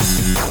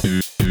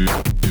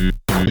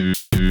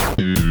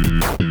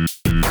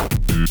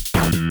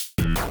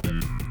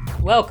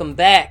Welcome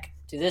back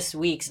to this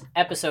week's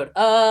episode.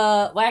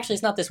 Well, actually,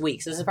 it's not this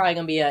week's. This is probably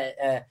going to be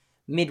a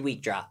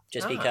midweek drop,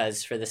 just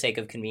because, for the sake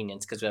of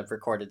convenience, because we've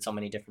recorded so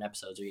many different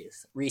episodes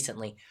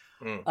recently.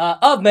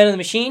 Of Men of the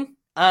Machine,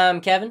 I'm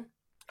Kevin.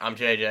 I'm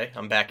JJ.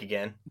 I'm back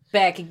again.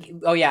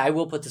 Oh, yeah, I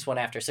will put this one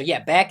after. So,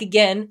 yeah, back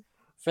again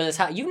for this.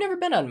 You've never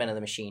been on Men of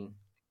the Machine,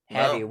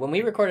 have you? When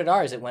we recorded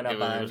ours, it went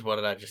up on... It was, what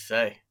did I just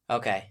say?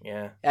 Okay.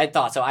 Yeah. I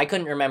thought so. I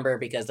couldn't remember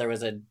because there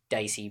was a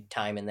dicey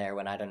time in there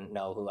when I didn't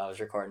know who I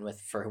was recording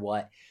with for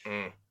what. We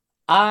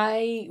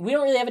don't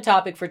really have a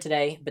topic for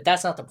today, but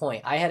that's not the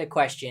point. I had a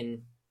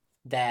question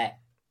that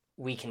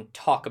we can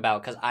talk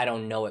about because I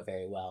don't know it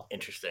very well.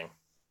 Interesting.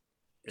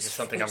 Is this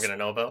something I'm going to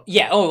know about?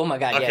 Yeah. Oh my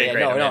God. Okay, yeah.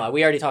 great, No.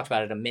 We already talked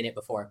about it a minute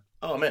before.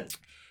 Oh, I'm in.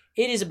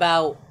 It is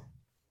about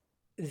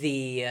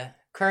the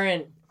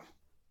current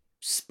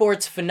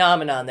sports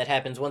phenomenon that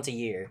happens once a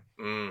year.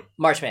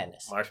 March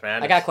Madness. March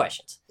Madness. I got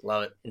questions.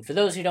 Love it. And for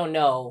those who don't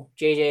know,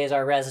 JJ is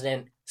our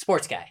resident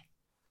sports guy.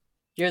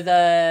 You're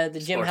the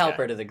Jim Sports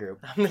Halpert guy. of the group.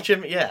 I'm the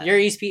Jim, yeah. You're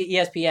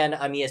ESPN,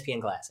 I'm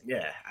ESPN Classic.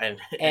 Yeah, and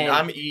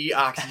I'm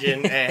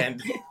Oxygen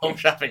and Home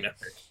Shopping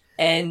Network.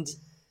 And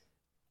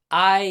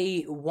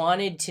I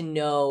wanted to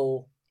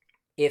know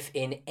if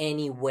in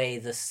any way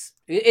this...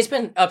 It's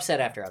been upset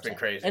after upset. It's been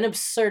crazy. An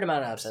absurd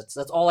amount of upsets.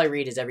 That's all I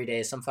read is every day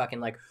is some fucking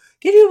like,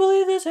 can you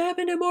believe this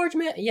happened in March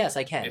Madness? Yes,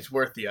 I can. It's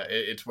worth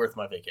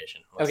my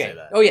vacation. Let's say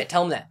that. Oh yeah,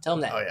 tell them that. Oh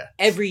yeah.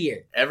 Every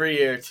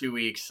year, 2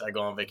 weeks, I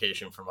go on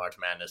vacation for March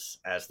Madness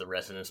as the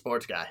resident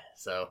sports guy.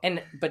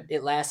 But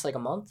it lasts like a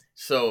month.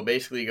 So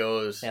basically,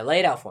 goes. Yeah, lay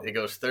it out for me. It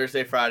goes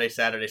Thursday, Friday,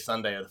 Saturday,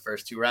 Sunday are the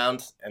first 2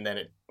 rounds, and then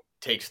it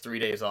takes 3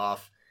 days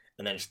off,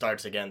 and then it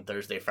starts again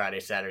Thursday, Friday,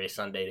 Saturday,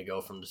 Sunday to go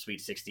from the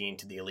Sweet 16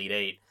 to the Elite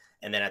 8.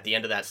 And then at the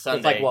end of that Sunday...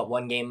 It's like, what,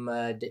 one game,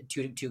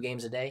 two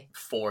games a day?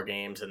 4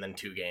 games and then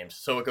 2 games.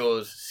 So it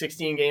goes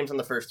 16 games on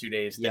the first 2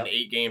 days, then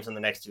 8 games on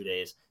the next 2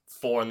 days,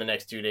 4 on the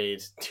next 2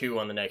 days, 2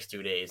 on the next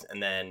 2 days,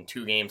 and then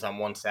 2 games on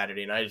one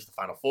Saturday night is the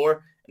Final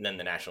 4, and then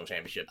the national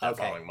championship that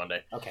following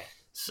Monday. Okay.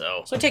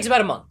 So it takes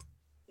about a month.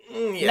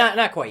 Yeah.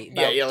 Not quite.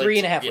 About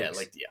 3.5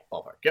 weeks. Yeah,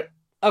 ballpark. Yep.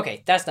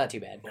 Okay, that's not too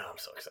bad. No, I'm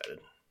so excited.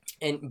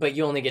 But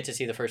you only get to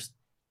see the first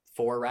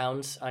 4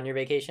 rounds on your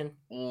vacation?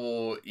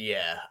 Oh,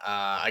 yeah.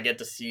 I get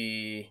to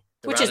see...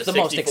 Which is the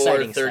most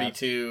exciting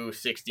 32,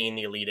 16,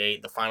 the Elite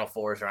 8. The Final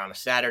 4s are on a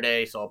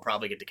Saturday, so I'll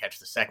probably get to catch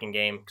the second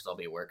game because I'll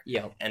be at work.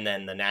 Yeah. And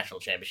then the National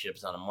Championship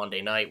is on a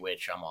Monday night,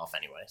 which I'm off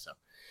anyway, so.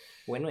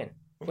 Win-win.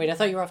 Wait, I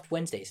thought you were off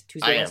Wednesdays.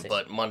 Wednesdays.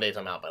 But Mondays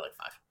I'm out by like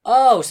 5.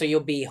 Oh, so you'll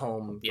be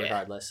home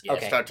regardless. Yeah,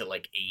 okay. It starts at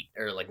like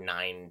 8 or like 9,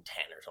 10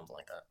 or something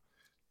like that.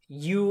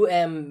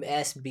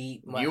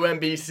 UMBC.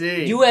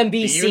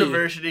 The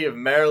University of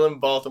Maryland,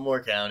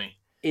 Baltimore County.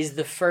 Is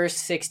the first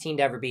 16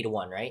 to ever beat a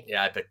 1, right?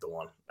 Yeah, I picked the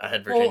 1. I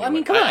had Virginia. Well, I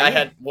mean, come on. I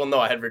had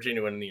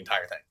Virginia winning the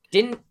entire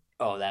thing.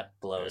 That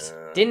blows.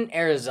 Didn't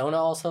Arizona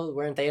also,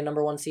 weren't they a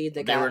number 1 seed?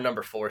 They were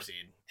number 4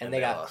 seed. And they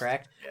got lost.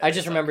 Correct? Yeah, I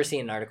just remember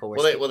seeing an article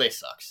where they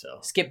suck,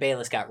 so. Skip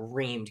Bayless got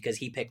reamed because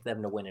he picked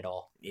them to win it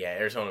all. Yeah,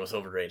 Arizona was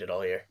overrated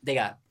all year. They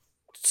got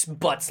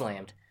butt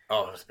slammed.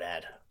 Oh, it was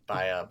bad.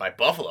 By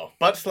Buffalo.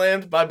 Butt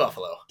slammed by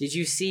Buffalo. Did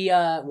you see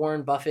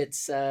Warren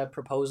Buffett's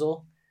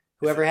proposal?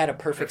 Whoever had a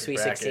perfect Sweet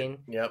bracket. 16?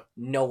 Yep.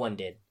 No one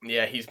did.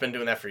 Yeah, he's been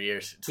doing that for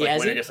years. It's like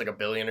winning just like $1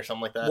 billion or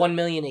something like that. $1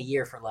 million a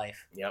year for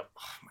life. Yep.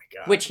 Oh my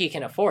God. Which he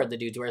can afford. The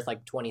dude's worth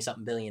like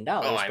 20-something billion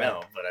dollars. Oh, I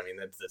know, but I mean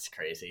that's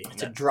crazy.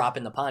 It's a drop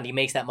in the pond. He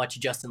makes that much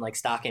just in like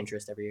stock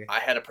interest every year. I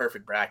had a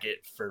perfect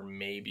bracket for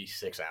maybe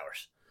 6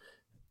 hours.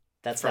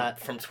 That's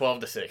from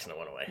 12 to 6 and it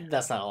went away.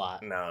 That's not a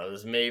lot. No, it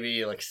was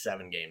maybe like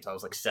 7 games. I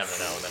was like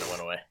 7-0 and then it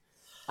went away.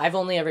 I've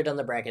only ever done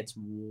the brackets.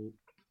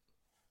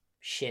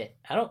 Shit,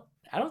 I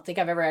don't think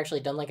I've ever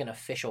actually done like an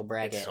official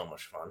bracket. It's so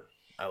much fun.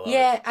 I love it.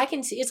 Yeah, I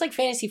can see it's like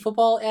fantasy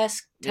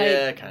football-esque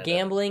type kinda.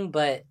 gambling,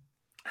 but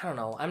I don't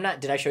know. I'm not.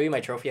 Did I show you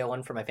my trophy I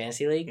won for my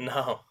fantasy league?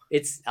 No.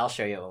 I'll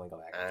show you when we go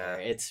back there.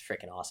 It's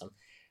freaking awesome.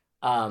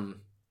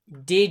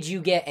 Did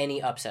you get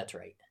any upsets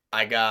right?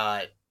 I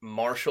got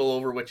Marshall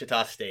over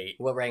Wichita State.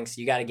 What ranks?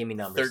 You got to give me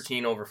numbers.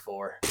 13 over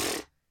 4.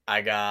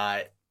 I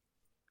got...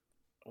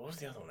 What was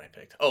the other one I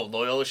picked? Oh,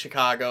 Loyola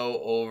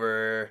Chicago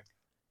over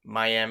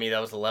Miami.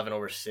 That was 11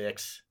 over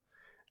 6.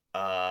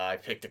 I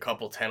picked a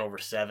couple 10 over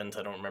 7s.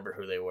 I don't remember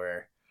who they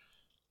were.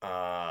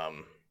 But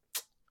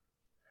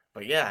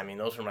yeah, I mean,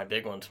 those were my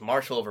big ones.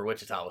 Marshall over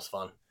Wichita was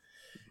fun.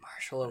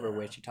 Marshall over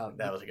Wichita.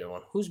 That was a good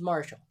one. Who's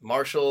Marshall?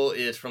 Marshall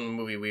is from the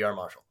movie We Are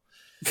Marshall.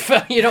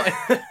 You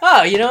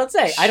don't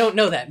say. I don't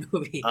know that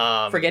movie.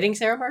 Forgetting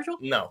Sarah Marshall?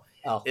 No.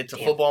 Oh, it's a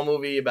football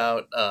movie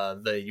about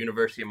the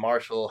University of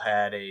Marshall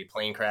had a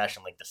plane crash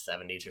in like the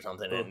 70s or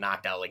something, and it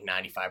knocked out like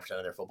 95%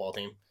 of their football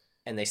team.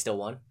 And they still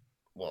won?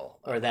 Well,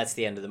 or that's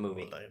the end of the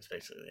movie. It's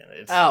basically the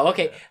end. Oh,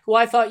 okay.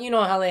 Well, I thought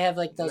how they have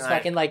like those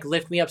fucking like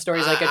lift me up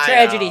stories, like a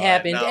tragedy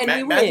happened and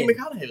we win. Matthew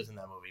McConaughey was in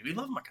that movie. We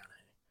love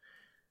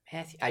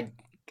McConaughey.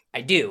 I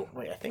do.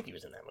 Wait, I think he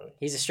was in that movie.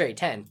 He's a straight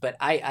 10, but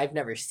I've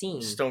never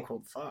seen Stone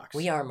Cold Fox.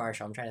 We Are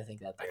Marshall. I'm trying to think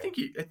that through.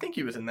 I think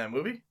he was in that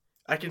movie.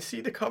 I can see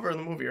the cover of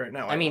the movie right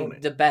now. I mean,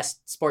 the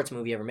best sports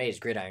movie ever made is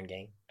Gridiron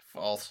Gang.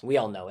 False. We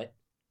all know it.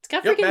 It's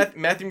got Yep, freaking...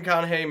 Matthew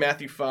McConaughey,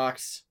 Matthew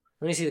Fox.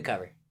 Let me see the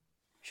cover.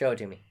 Show it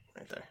to me.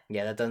 Right there.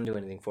 Yeah, that doesn't do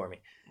anything for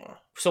me. Well,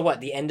 So what,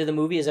 the end of the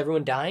movie is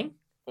everyone dying?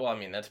 well, I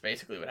mean, that's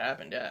basically what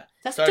happened, yeah.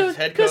 That's Stars as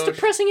head that's coach.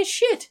 depressing as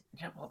shit.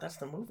 Yeah, well, that's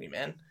the movie,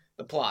 man.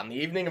 The plot. On the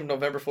evening of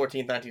November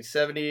 14th,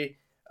 1970,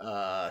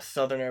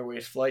 Southern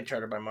Airways flight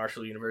chartered by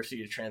Marshall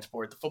University to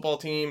transport the football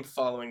team.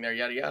 Following their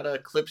yada yada,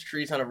 clips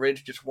trees on a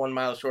ridge just 1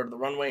 mile short of the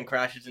runway and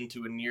crashes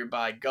into a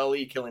nearby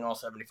gully, killing all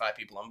 75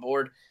 people on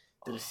board.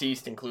 The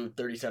deceased include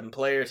 37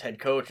 players, head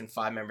coach, and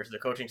 5 members of the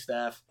coaching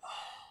staff.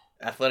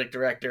 Athletic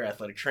director,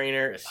 athletic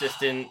trainer,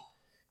 assistant,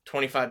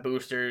 25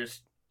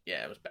 boosters.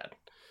 Yeah, it was bad.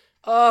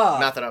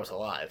 Not that I was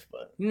alive,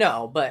 but...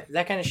 No, but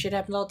that kind of shit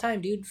happens all the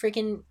time, dude.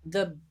 Freaking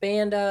the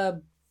band,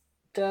 the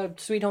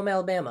Sweet Home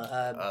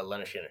Alabama.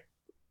 Leonard Skinner.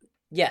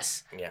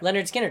 Yes. Yeah.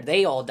 Leonard Skinner.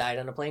 They all died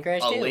on a plane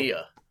crash, too.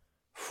 Aaliyah.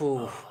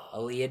 Whew.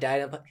 Aaliyah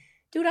died on a plane.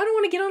 Dude, I don't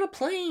want to get on a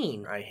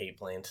plane. I hate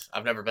planes.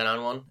 I've never been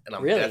on one, and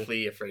I'm Really?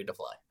 deathly afraid to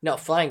fly. No,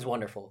 flying's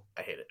wonderful.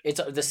 I hate it. It's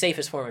the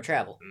safest form of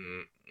travel.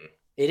 Mm-mm.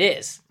 It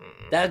is.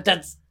 Mm-mm.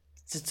 That's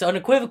it's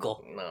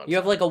unequivocal. No, it's You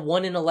have like a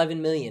 1 in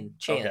 11 million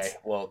chance. Okay,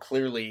 well,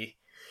 clearly...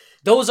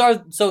 Those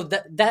are... So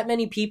that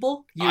many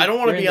people... I don't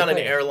want you're to in be the on an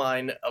plane.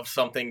 airline of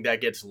something that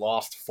gets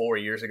lost 4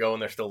 years ago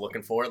and they're still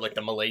looking for it, like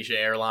the Malaysia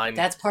airline.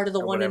 That's part of the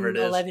or 1 in whatever it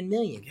is. 11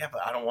 million. Yeah,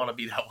 but I don't want to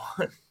be that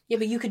one. Yeah,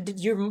 but you could...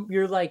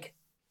 You're like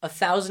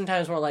 1,000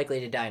 times more likely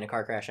to die in a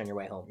car crash on your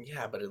way home.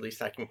 Yeah, but at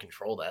least I can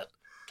control that.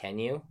 Can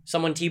you?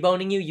 Someone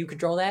T-boning you, you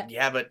control that?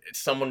 Yeah, but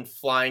someone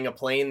flying a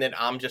plane that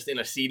I'm just in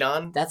a seat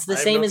on? That's the I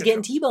have same no as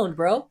getting control. T-boned,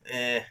 bro.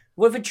 Eh,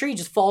 What if a tree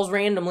just falls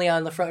randomly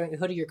on the front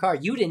hood of your car?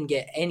 You didn't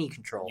get any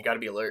control. you gotta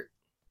be alert.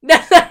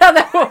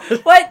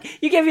 What?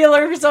 You can't be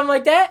alert for something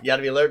like that? You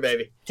gotta be alert,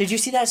 baby. Did you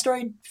see that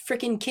story?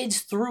 Freaking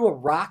kids threw a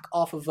rock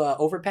off of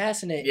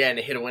overpass and it... Yeah, and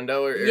it hit a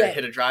window, or Yeah. it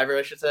hit a driver,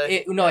 I should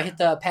say. It hit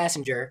the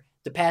passenger.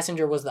 The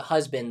passenger was the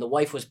husband. The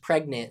wife was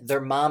pregnant.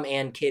 Their mom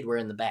and kid were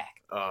in the back.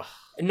 Ugh,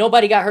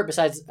 Nobody got hurt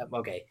besides...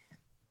 Okay.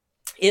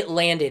 It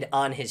landed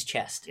on his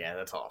chest. yeah,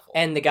 that's awful.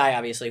 And the guy,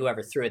 obviously,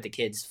 whoever threw it, the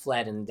kids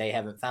fled and they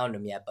haven't found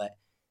him yet. But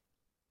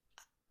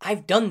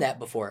I've done that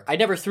before. I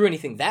never threw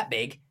anything that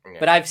big. Yeah.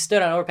 But I've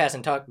stood on overpass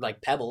and talked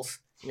like pebbles.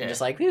 Yeah. And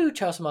just like, ooh,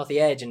 toss them off the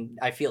edge. And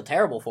I feel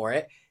terrible for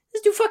it.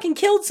 This dude fucking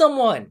killed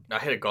someone. I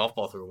hit a golf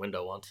ball through a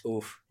window once.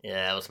 Oof.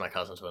 Yeah, that was my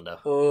cousin's window.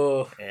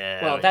 Oh.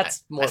 Yeah. Well,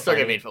 that's more I still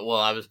funny. get made fun. Well,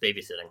 I was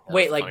babysitting. That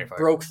Wait, was the like funny part.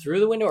 broke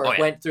through the window or Oh, yeah.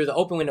 went through the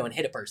open window and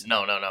hit a person?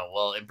 No.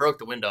 Well, it broke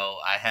the window.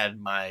 I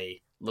had my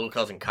little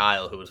cousin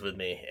Kyle who was with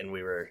me, and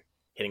we were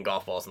hitting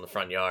golf balls in the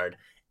front yard.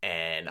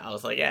 And I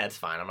was like, yeah, it's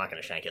fine. I'm not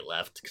going to shank it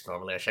left because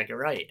normally I shank it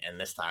right. And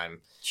this time,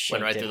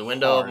 went right Shanked through it the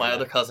window. hard. My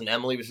other cousin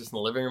Emily was just in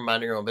the living room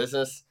minding her own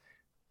business.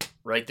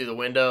 Right through the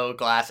window,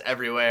 glass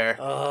everywhere.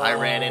 I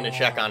ran in to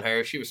check on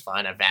her. She was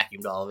fine. I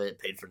vacuumed all of it,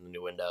 paid for the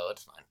new window.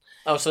 It's fine.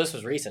 Oh, so this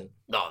was recent.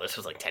 No, this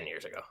was like 10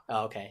 years ago.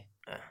 Oh, okay.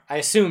 Yeah. I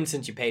assumed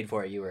since you paid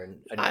for it, you were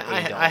an adult.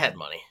 I had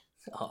money.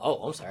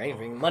 Oh, I'm sorry.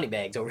 Bringing money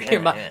bags over Yeah,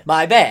 here. yeah.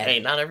 My bad. Hey,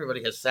 not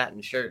everybody has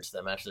satin shirts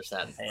that match their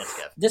satin pants,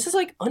 Kev. This is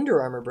like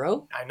Under Armour,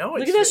 bro. I know.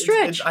 Look It's, at that it's-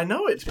 stretch. I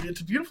know. It's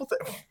a beautiful thing.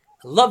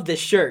 I love this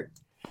shirt.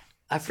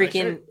 I Nice shirt.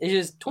 freaking... It's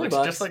just 20 Looks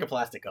bucks. just like a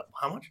plastic cup.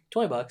 How much?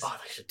 20 bucks. Oh,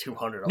 that's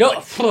 $200. No.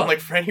 I'm like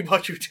Franny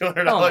bought you $200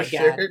 Oh my god.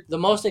 shirt. The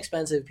most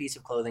expensive piece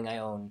of clothing I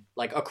own,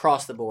 like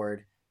across the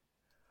board,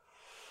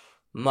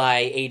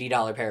 my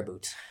 $80 pair of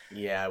boots.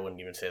 Yeah, I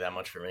wouldn't even say that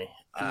much for me.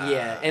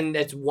 Yeah, and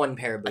it's one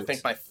pair of I boots.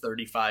 think my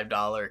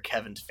 $35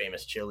 Kevin's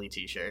Famous Chili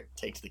t-shirt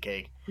takes the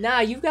cake. Nah,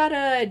 you've got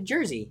a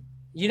jersey.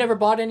 You never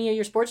bought any of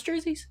your sports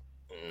jerseys?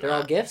 They're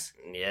all Nah. gifts?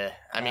 Yeah,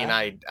 I mean,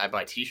 I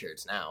buy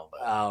t-shirts now,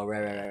 but Oh,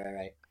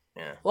 right.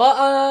 yeah.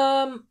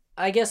 Well,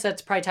 I guess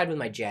that's probably tied with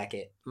my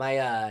jacket.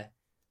 My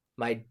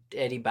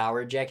Eddie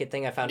Bauer jacket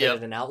thing I found Yep. it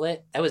at an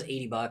outlet. That was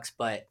 $80,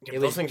 but Yeah, it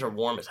those was things are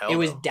warm as hell. it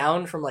was though.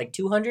 down from like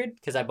 200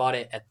 because I bought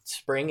it at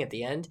spring at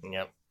the end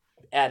Yep.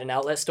 at an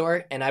outlet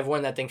store, and I've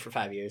worn that thing for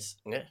 5 years.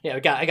 Yeah. I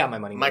got my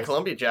money. My worth.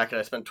 Columbia jacket,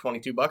 I spent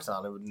 $22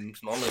 on. It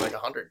was normally like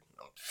 $100.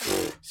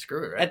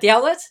 Screw it, right? At the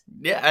outlets,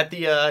 Yeah, at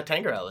the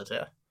Tanger outlets.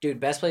 Yeah. dude.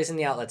 Best place in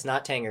the outlets,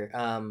 not Tanger.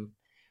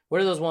 What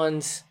are those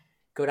ones?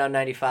 Go down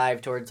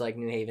 95 towards like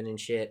New Haven and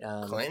shit.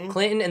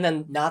 Clinton? and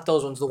then not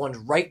those ones. The ones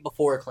right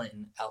before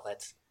Clinton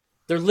outlets.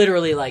 They're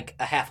literally like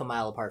a half a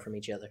mile apart from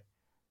each other.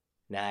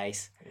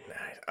 Nice.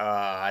 Nice.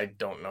 I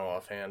don't know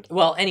offhand.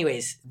 Well,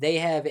 anyways, they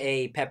have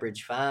a Pepperidge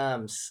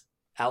Farms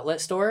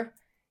outlet store.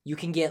 You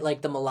can get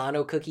like the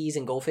Milano cookies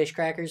and goldfish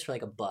crackers for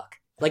like $1.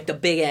 Like the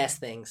big ass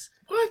things.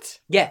 What?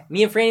 Yeah,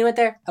 me and Franny went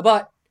there. I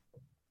bought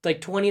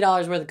like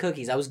 $20 worth of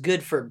cookies. I was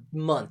good for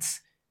months.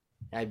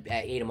 I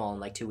ate them all in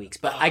like 2 weeks.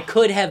 But I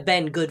could have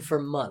been good for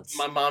months.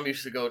 My mom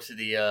used to go to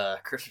the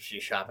Christmas tree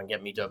shop and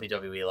get me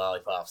WWE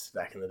lollipops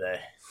back in the day.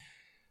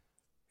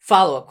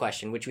 Follow-up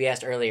question, which we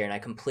asked earlier, and I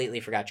completely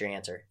forgot your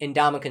answer.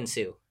 Ndamukong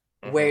Suh,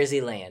 where does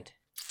he land?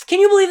 Can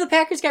you believe the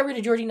Packers got rid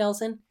of Jordy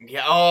Nelson?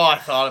 Yeah. Oh, I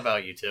thought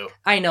about you too.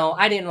 I know,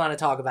 I didn't want to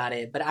talk about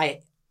it, but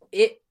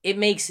it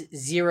makes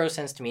zero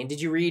sense to me. And did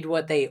you read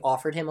what they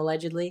offered him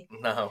allegedly?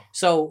 No.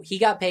 So he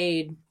got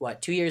paid,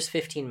 what, 2 years,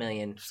 $15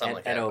 million Something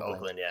like that. at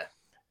Oakland.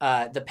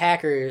 Yeah. The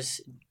Packers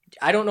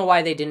I don't know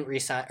why they didn't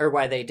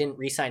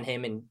re-sign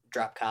him and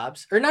drop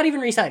Cobbs, or not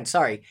even re-sign.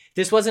 Sorry,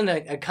 this wasn't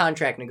a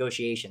contract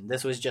negotiation.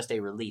 This was just a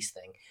release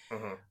thing.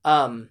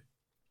 Mm-hmm.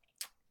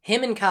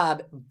 Him and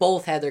Cobb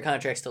both had their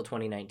contracts till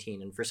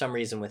 2019, and for some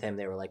reason with him,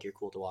 they were like, "You're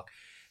cool to walk."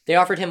 They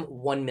offered him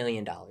 $1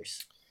 million.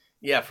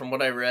 Yeah, from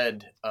what I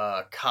read,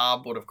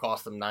 Cobb would have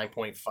cost them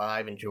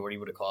 9.5, and Jordy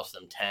would have cost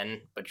them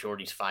 10. But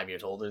Jordy's 5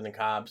 years older than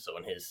Cobb, so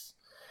in his,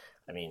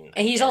 I mean,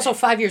 and he's also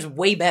 5 years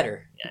way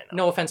better. Yeah,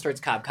 no offense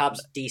towards Cobb.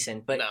 Cobb's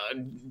decent, but no,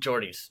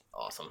 Jordy's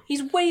awesome.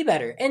 He's way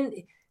better, and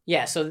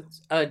yeah. So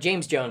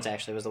James Jones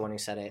actually was the one who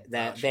said it,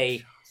 that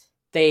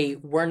they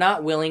were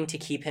not willing to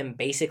keep him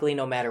basically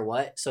no matter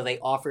what, so they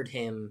offered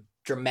him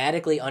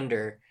dramatically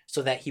under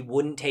so that he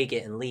wouldn't take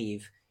it and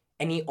leave,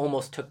 and he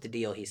almost took the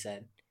deal. He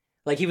said.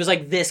 Like, he was,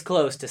 like, this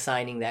close to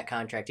signing that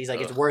contract. He's like,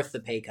 it's worth the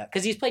pay cut.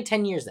 Because he's played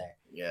 10 years there.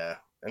 Yeah.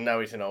 And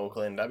now he's in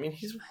Oakland. I mean,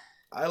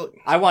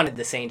 I wanted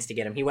the Saints to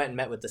get him. He went and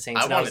met with the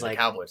Saints. I wanted the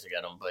Cowboys to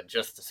get him, but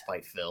just to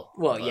spite Phil.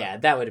 Well, yeah,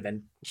 that would have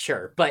been,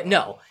 sure. But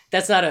no,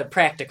 that's not a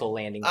practical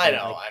landing point. I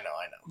know.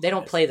 They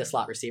don't play the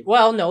slot receiver.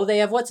 Well, no, they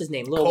have, what's his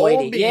name? Lil Cole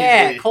Whitey. Beasley.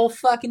 Yeah, Cole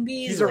fucking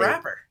Beasley. He's a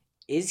rapper.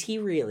 Is he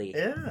really?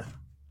 Yeah.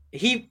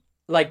 He,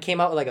 like, came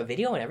out with, like, a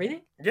video and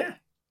everything? Yeah.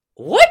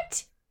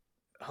 What?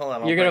 Hold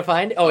on. You're going to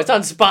find it? Oh, it's on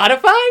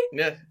Spotify?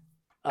 Yeah.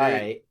 All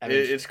right. I mean,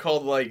 it's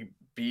called, like,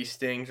 Bee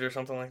Stings or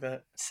something like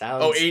that.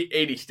 Sounds... Oh,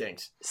 80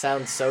 Stings.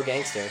 Sounds so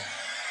gangster.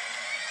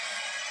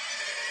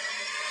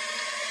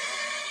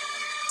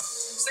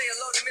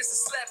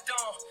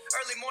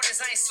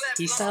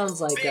 He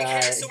sounds like a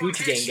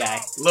Gucci Gang guy.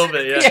 A little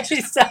bit,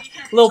 yeah.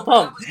 Lil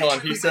Pump. Hold on,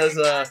 he says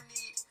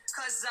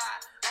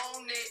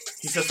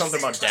something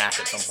about Dak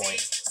at some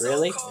point.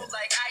 Really?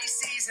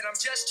 And I'm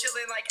just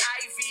chilling like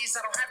IVs.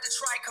 I don't have to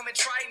try, come and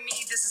try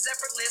me. This is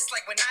effortless,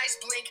 like when eyes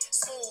blink.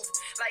 Smooth,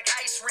 like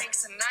ice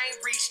rinks. And I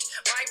ain't reached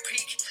my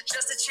peak.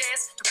 Just a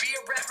chance to be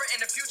a rapper,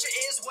 and the future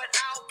is what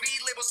I'll be.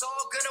 Labels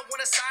all gonna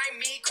wanna sign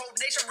me. Cold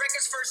Nation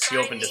Records first he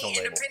opened his own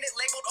label. Independent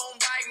labeled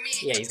owned by me.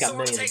 Yeah, he's got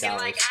millions of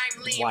dollars.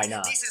 Why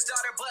not? Thesis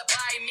daughter, but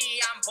by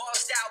me. I'm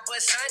bossed out, but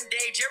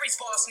Sunday Jerry's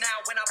boss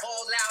now. When I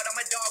ball out, I'm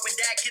a dog when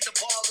Dad get the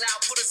ball out.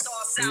 Put a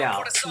sauce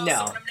out.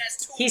 No.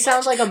 He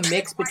sounds like a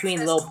mix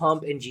between Lil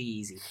Pump and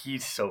G-Eazy.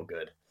 He's so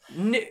good.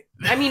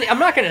 I mean, I'm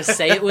not going to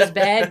say it was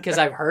bad because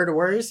I've heard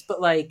worse, but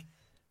like,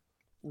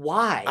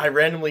 why? I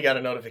randomly got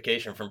a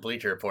notification from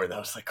Bleacher Report that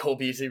was like, Cole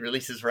Beasley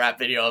releases rap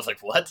video. I was like,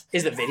 what?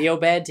 Is the video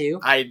bad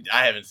too? I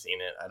haven't seen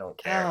it. I don't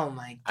care. Oh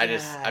my God.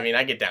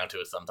 I get down to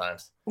it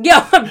sometimes.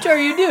 Yeah, I'm sure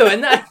you do.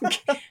 And that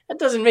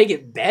doesn't make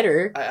it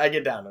better. I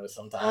get down to it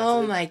sometimes.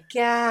 Oh my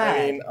God.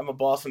 I mean, I'm a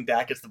boss when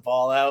Dak gets the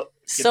ball out.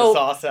 Get the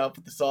sauce out,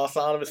 put the sauce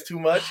on him. It's too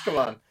much. Come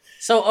on.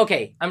 So,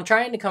 okay, I'm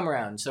trying to come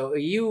around. So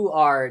you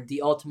are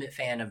the ultimate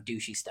fan of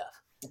douchey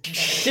stuff.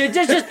 Dude,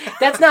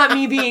 that's not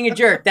me being a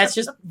jerk. That's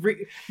just...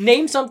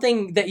 name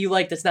something that you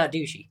like that's not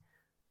douchey.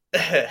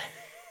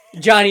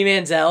 Johnny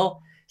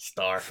Manziel.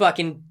 Star.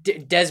 Fucking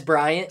Des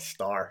Bryant.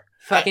 Star.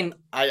 Fucking...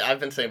 I've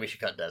been saying we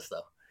should cut Des,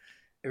 though.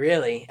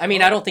 Really? I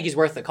mean, I don't think he's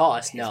worth the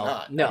cost. No.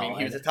 I mean,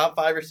 he was a top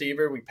 5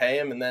 receiver. We pay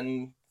him, and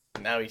then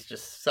now he's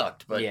just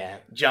sucked. But yeah.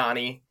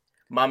 Johnny...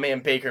 My man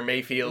Baker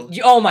Mayfield.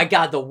 Oh my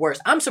God, the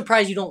worst. I'm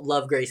surprised you don't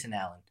love Grayson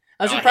Allen.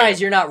 I'm surprised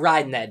you're not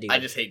riding that dude. I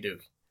just hate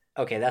Duke.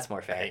 Okay, that's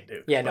more fair. I hate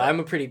Duke. Yeah, no,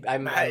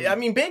 I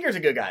mean, Baker's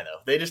a good guy though.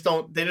 They just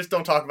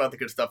don't talk about the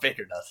good stuff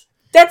Baker does.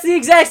 That's the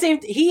exact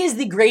same. He is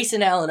the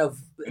Grayson Allen of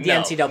the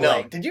NCAA.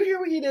 No. Did you hear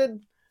what he did?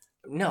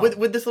 No.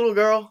 With this little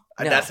girl?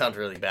 No. That sounds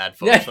really bad,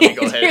 folks. Let me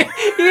go ahead.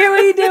 You hear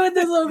what he did with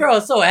this little girl?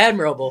 It's so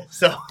admirable.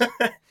 So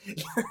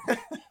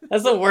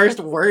that's the worst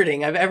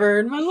wording I've ever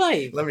heard in my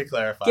life. Let me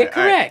clarify. Get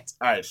correct.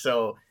 All right.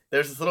 So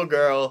there's this little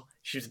girl.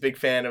 She was a big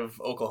fan of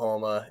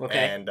Oklahoma.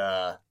 Okay. And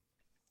I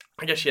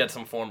guess she had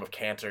some form of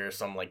cancer or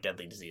some like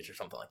deadly disease or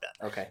something like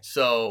that. Okay.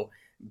 So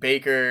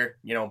Baker,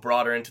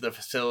 brought her into the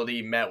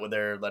facility, met with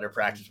her, let her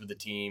practice with the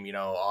team,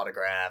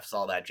 autographs,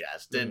 all that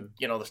jazz. Did,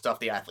 the stuff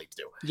the athletes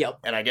do. Yep.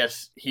 And I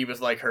guess he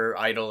was like her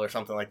idol or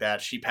something like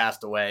that. She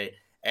passed away.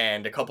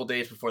 And a couple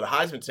days before the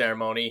Heisman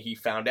ceremony, he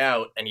found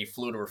out and he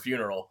flew to her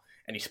funeral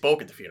and he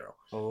spoke at the funeral.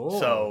 Oh.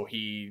 So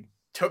he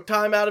took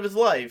time out of his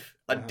life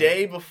a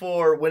day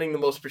before winning the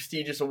most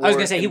prestigious award. I was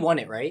going to say he won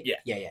it, right? Yeah.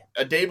 Yeah.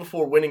 A day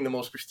before winning the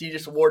most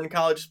prestigious award in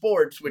college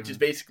sports, which is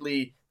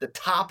basically the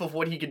top of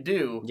what he could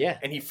do. Yeah.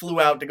 And he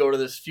flew out to go to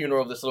this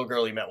funeral of this little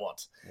girl he met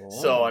once. Oh.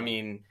 So, I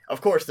mean,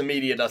 of course the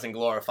media doesn't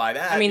glorify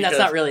that. I mean, that's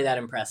not really that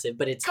impressive,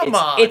 but it's on.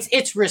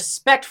 It's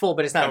respectful,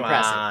 but it's not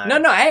impressive. On.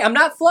 No, hey, I'm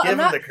not Give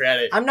him the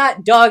credit. I'm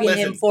not dogging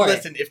him for it.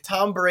 Listen, if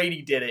Tom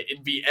Brady did it,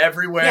 it'd be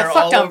everywhere. Yeah,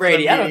 fuck all Tom over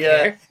Brady. The media. I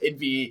don't care. It'd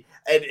be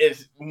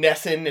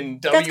Nesson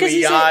and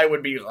WEI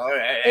would be.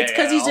 It's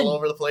because he's all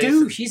over the place.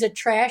 Douche. He's a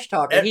trash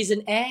talker. He's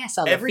an ass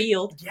on the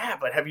field. Yeah,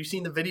 but have you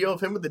seen the video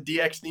of him with the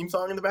DX theme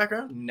song in the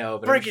background? No,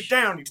 but break it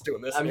down. He's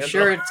doing this. I'm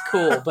sure it's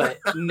cool, but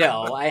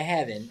no, I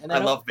haven't. And I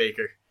love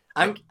Baker.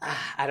 I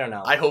don't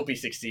know. I hope he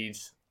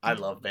succeeds. I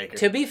love Baker.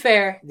 To be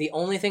fair, the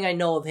only thing I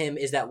know of him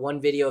is that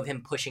one video of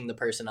him pushing the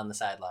person on the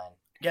sideline.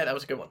 Yeah, that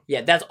was a good one.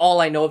 Yeah, that's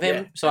all I know of him.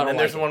 Yeah. So and then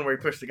there's the one where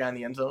he pushed the guy in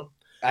the end zone.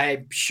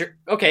 I sure.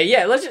 Okay,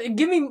 yeah. Let's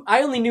give me.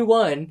 I only knew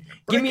one.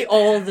 Give me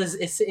all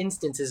the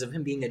instances of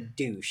him being a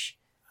douche.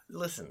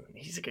 Listen,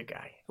 he's a good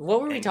guy.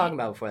 What were we talking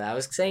about before that? I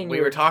was saying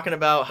we were talking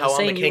about how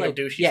I'm the king of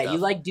douchey stuff. Yeah, you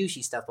like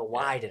douchey stuff, but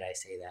why did I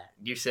say that?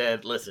 You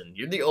said, "Listen,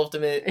 you're the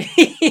ultimate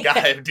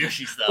guy of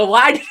douchey stuff." But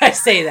why did I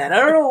say that? I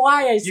don't know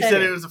why I said it. You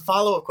said it was a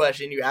follow-up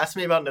question. You asked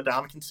me about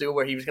Ndamukong Suh,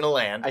 where he was going to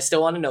land. I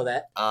still want to know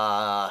that.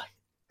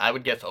 I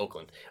would guess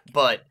Oakland,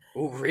 but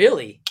ooh,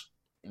 really?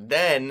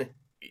 Then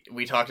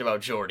we talked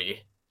about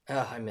Jordy.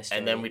 Oh, I missed.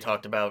 And then we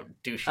talked about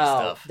douchey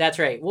stuff. That's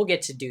right. We'll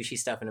get to douchey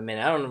stuff in a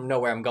minute. I don't know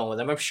where I'm going with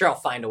them. I'm sure I'll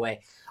find a way.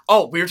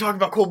 Oh, we were talking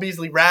about Cole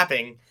Beasley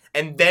rapping,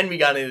 and then we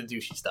got into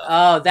douchey stuff.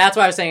 Oh, that's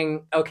why I was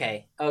saying,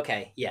 okay,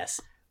 yes.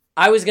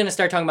 I was going to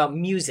start talking about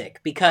music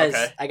because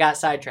I got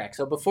sidetracked.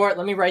 So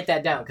let me write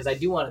that down because I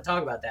do want to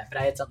talk about that, but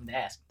I had something to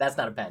ask. That's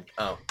not a pen.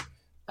 Oh.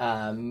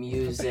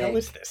 Music. What the hell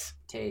is this?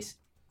 Taste.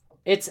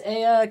 It's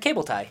a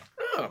cable tie.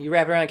 Oh. You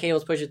wrap it around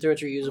cables, push it through,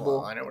 it's reusable.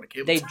 Well, I know what a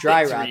cable tie is. They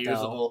dry rot,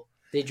 though.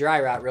 They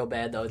dry rot real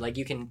bad, though. Like,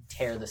 you can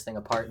tear this thing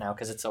apart now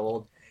because it's so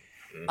old.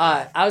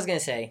 Mm-hmm. I was going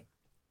to say,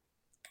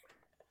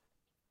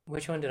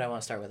 which one did I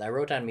want to start with? I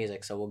wrote down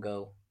music, so we'll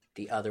go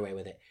the other way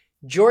with it.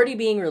 Jordy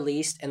being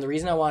released, and the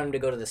reason I want him to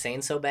go to the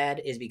Saints so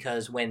bad is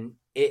because when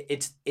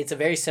it's a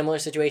very similar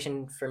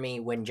situation for me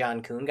when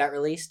John Kuhn got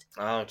released.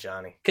 Oh,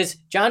 Johnny. Because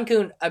John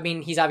Kuhn, I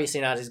mean, he's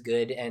obviously not as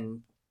good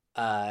and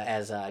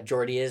as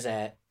Jordy is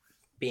at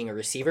being a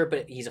receiver,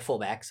 but he's a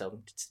fullback, so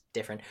it's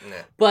different.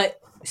 Yeah.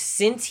 But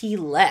since he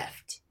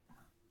left,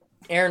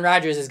 Aaron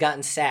Rodgers has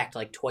gotten sacked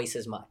like twice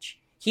as much.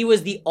 He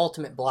was the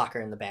ultimate blocker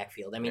in the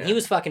backfield. I mean, he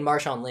was fucking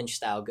Marshawn Lynch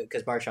style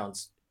because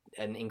Marshawn's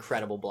an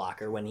incredible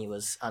blocker when he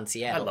was on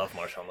Seattle. I love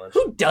Marshawn Lynch.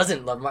 Who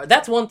doesn't love Marshawn?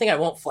 That's one thing I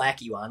won't flack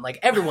you on. Like,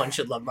 everyone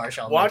should love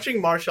Marshawn Lynch.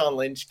 Watching Marshawn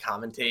Lynch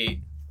commentate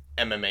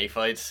MMA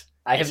fights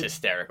is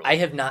hysterical. I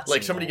have not seen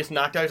like, somebody gets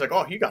knocked out, he's like,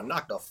 oh, he got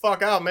knocked the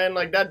fuck out, man.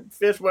 Like, that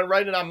fist went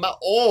right in my mouth.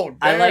 Oh,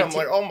 damn. I'm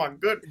like, oh, my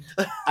goodness.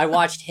 I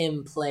watched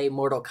him play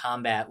Mortal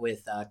Kombat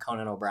with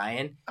Conan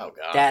O'Brien. Oh,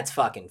 God. That's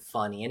fucking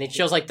funny. And it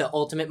shows, like, the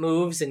ultimate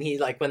moves, and he,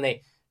 like, when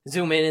they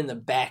zoom in and the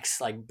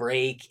backs like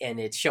break and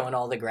it's showing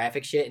all the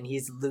graphic shit and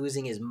he's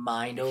losing his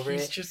mind over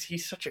it.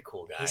 He's such a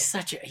cool guy.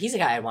 He's a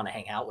guy I want to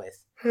hang out with.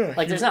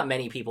 Like, there's not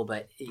many people,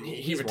 but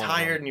he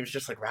retired and he was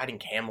just like riding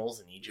camels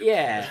in Egypt.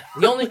 Yeah.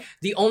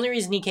 the only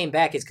reason he came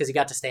back is because he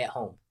got to stay at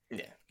home.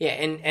 Yeah. Yeah,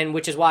 and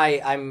which is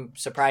why I'm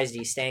surprised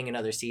he's staying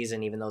another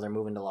season even though they're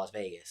moving to Las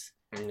Vegas.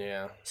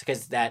 Yeah. It's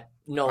because that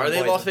Are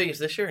they Las Vegas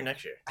this year or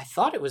next year? I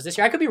thought it was this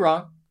year. I could be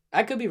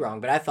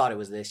wrong, but I thought it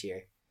was this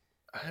year.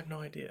 I have no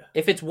idea.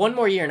 If it's one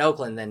more year in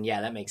Oakland, then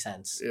yeah, that makes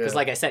sense. Because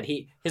like I said,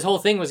 his whole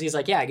thing was he's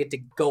like, yeah, I get to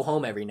go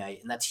home every night,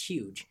 and that's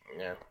huge.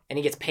 Yeah. And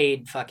he gets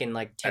paid fucking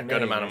like $10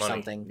 million or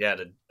something. Yeah,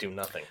 to do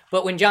nothing.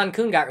 But when John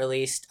Kuhn got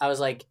released, I was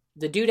like,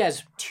 the dude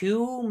has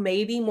 2,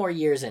 maybe more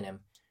years in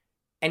him,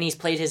 and he's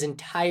played his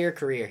entire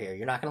career here.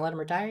 You're not going to let him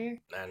retire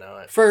here? I know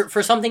it.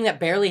 For something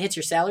that barely hits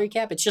your salary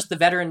cap, it's just the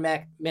veteran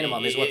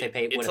minimum is what they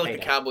pay. It's like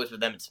the Cowboys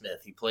with Emmitt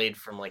Smith. He played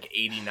from like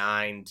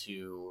 89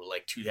 to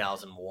like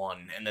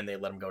 2001, and then they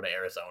let him go to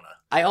Arizona.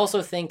 I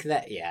also think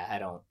that,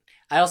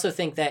 I also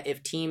think that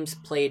if teams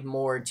played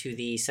more to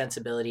the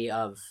sensibility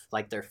of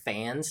like their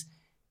fans,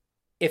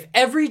 if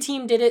every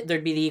team did it,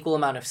 there'd be the equal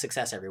amount of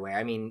success everywhere.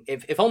 I mean,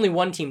 if only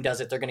one team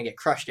does it, they're going to get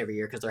crushed every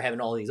year because they're having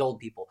all these old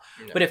people.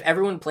 No. But if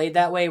everyone played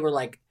that way, we're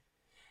like,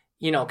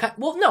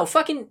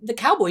 fucking the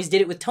Cowboys did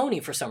it with Tony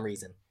for some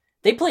reason.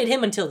 They played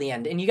him until the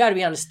end, and you got to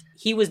be honest,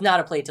 he was not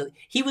a play till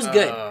he was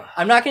good.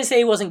 I'm not going to say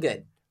he wasn't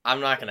good.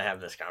 I'm not going to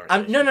have this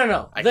conversation.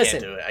 No.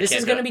 Listen, can't do it. This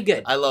is going to be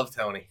good. I love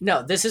Tony.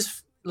 No, this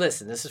is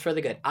for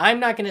the good.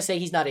 I'm not going to say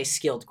he's not a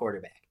skilled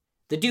quarterback.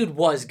 The dude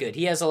was good.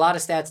 He has a lot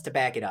of stats to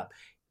back it up.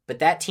 But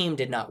that team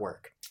did not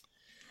work.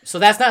 So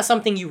that's not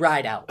something you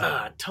ride out.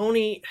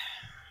 Tony.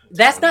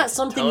 That's not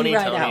something you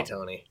ride out.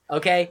 Tony.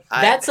 Okay?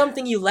 That's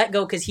something you let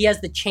go because he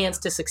has the chance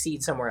to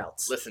succeed somewhere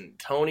else. Listen,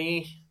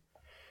 Tony.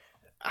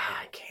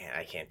 I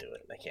can't do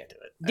it.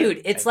 Dude,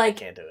 I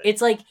can't do it.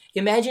 It's like,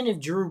 imagine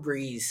if Drew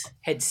Brees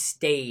had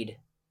stayed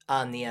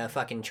on the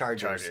fucking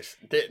Chargers.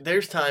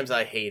 There's times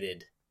I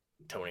hated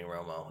Tony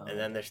Romo, and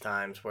then there's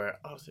times where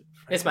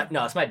it's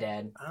my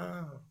dad.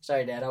 Oh.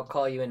 Sorry, Dad. I'll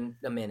call you in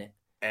a minute.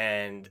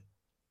 And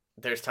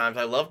there's times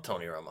I loved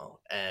Tony Romo,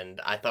 and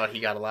I thought he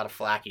got a lot of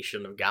flack he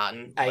shouldn't have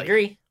gotten. I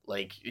agree.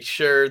 Like,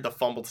 sure, the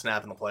fumbled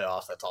snap in the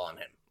playoffs, that's all on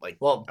him. Like,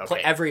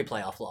 every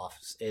playoff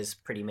loss is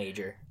pretty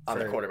major for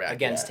the quarterback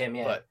against him.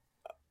 Yeah,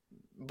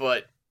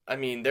 but I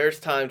mean, there's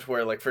times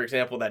where, like, for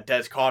example, that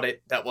Dez caught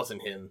it. That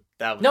wasn't him.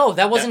 That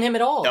wasn't him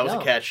at all. That was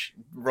a catch.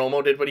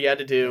 Romo did what he had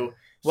to do.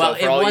 Well,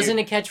 it wasn't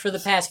a catch for the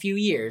past few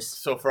years.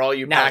 So for all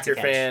you Packer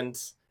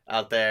fans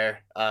out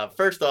there,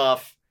 first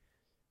off.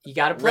 You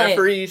got to play.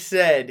 Referee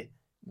said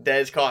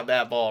Dez caught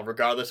that ball,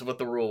 regardless of what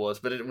the rule was.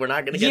 But we're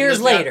not going to get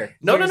years later.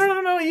 No. Even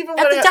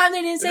at the time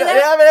they didn't say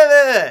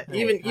that.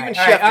 Even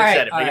Schefter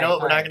said it. But you know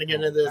what? We're not going to get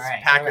into this.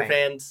 Packer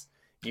fans.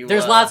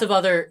 There's lots of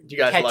other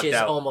catches,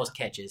 almost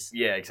catches.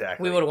 Yeah,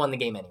 exactly. We would have won the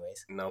game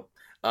anyways. Nope.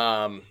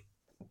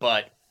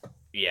 But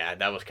yeah,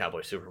 that was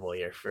Cowboys Super Bowl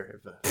year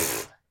for.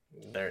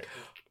 They're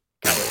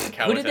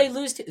Who did they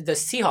lose to? The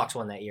Seahawks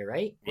won that year,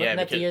 right? Yeah, Wasn't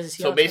that the year the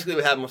so Seahawks basically won?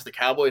 what happened was the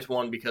Cowboys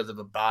won because of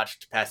a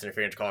botched pass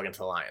interference call against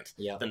the Lions.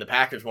 Yeah. Then the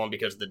Packers won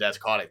because of the Des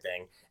caught it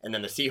thing. And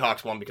then the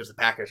Seahawks won because the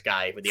Packers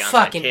guy with the onside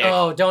Fucking kick.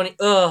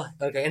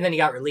 okay, and then he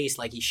got released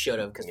like he should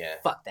have because Yeah.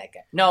 fuck that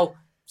guy. No,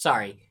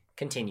 sorry,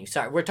 continue.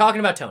 Sorry, we're talking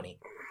about Tony.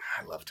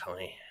 I love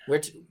Tony.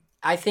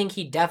 I think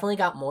he definitely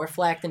got more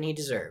flack than he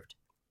deserved.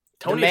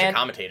 Tony's a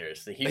commentator.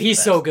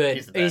 He's so good.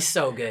 He's the best. He's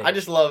so good. I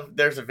just love.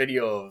 There's a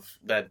video of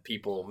that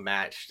people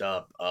matched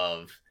up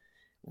of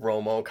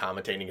Romo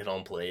commentating his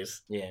own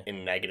plays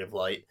in negative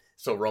light.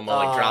 So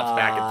Romo drops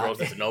back and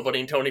throws it to nobody,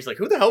 and Tony's like,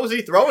 "Who the hell was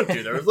he throwing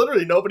to? There was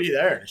literally nobody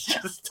there. It's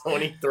just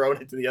Tony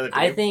throwing it to the other team."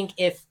 I think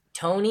if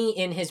Tony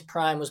in his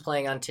prime was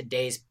playing on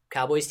today's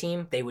Cowboys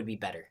team, they would be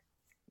better.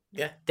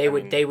 Yeah, they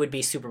would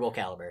be Super Bowl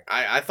caliber.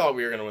 I thought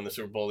we were going to win the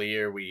Super Bowl the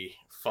year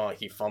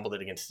he fumbled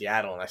it against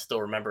Seattle, and I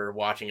still remember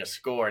watching a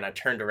score, and I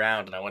turned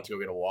around and I went to go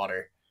get a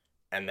water,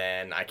 and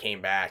then I came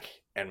back,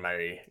 and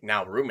my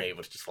now roommate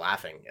was just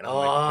laughing, and I'm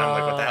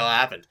like, what the hell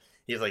happened?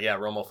 He's like, yeah,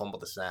 Romo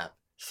fumbled the snap.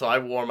 So I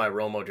wore my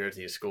Romo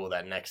jersey to school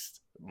that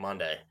next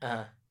Monday,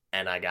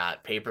 and I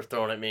got paper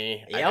thrown at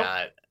me. Yep. I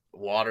got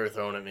water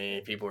thrown at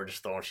me. People were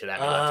just throwing shit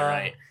at me left and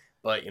right.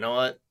 But you know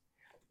what?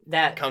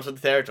 That comes with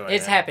the territory.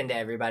 It's happened to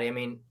everybody. I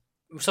mean,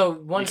 so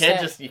you can't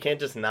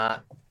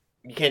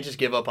just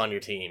give up on your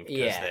team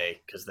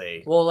because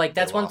they well, like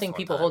that's one thing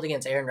people hold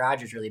against Aaron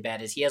Rodgers really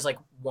bad is he has like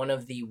one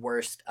of the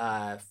worst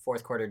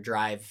fourth quarter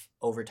drive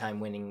overtime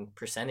winning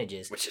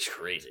percentages, which is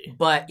crazy.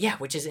 But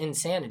which is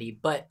insanity.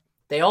 But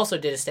they also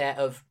did a stat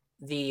of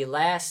the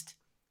last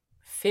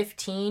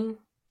 15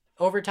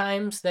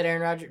 overtimes that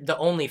Aaron Rodgers, the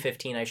only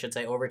 15 I should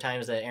say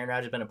overtimes that Aaron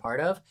Rodgers has been a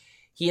part of,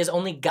 he has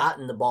only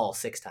gotten the ball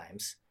 6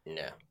 times.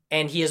 Yeah.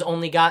 And he has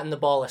only gotten the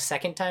ball a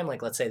second time.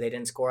 Like, let's say they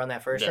didn't score on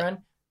that first run.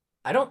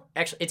 I don't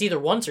actually. It's either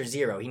once or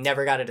 0. He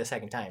never got it a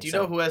second time. Do you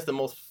know who has the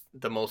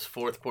most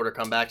fourth quarter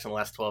comebacks in the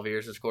last 12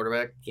 years as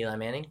quarterback? Eli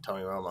Manning.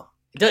 Tony Romo.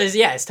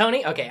 It's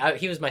Tony. Okay,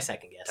 he was my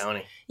second guess.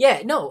 Tony.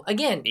 Yeah. No.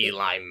 Again.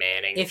 Eli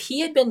Manning. If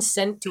he had been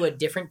sent to a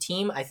different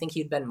team, I think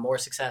he'd been more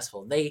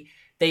successful. They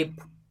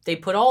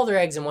put all their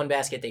eggs in one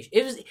basket.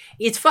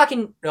 It's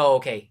fucking. Oh,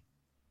 okay.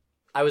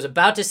 I was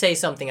about to say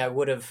something. I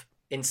would have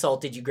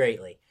insulted you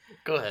greatly.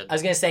 Go ahead. I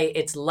was going to say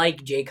it's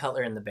like Jay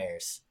Cutler and the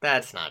Bears.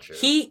 That's not true.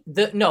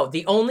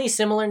 The only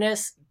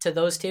similarness to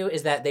those two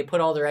is that they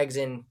put all their eggs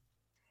in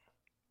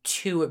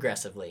too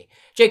aggressively.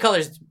 Jay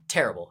Cutler's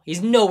terrible.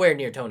 He's nowhere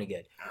near Tony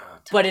good.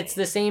 But it's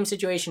the same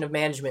situation of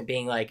management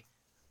being like,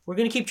 we're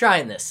going to keep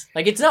trying this.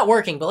 Like, it's not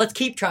working, but let's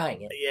keep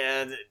trying it.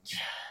 Yeah.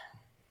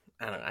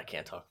 I don't know. I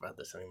can't talk about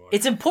this anymore.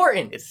 It's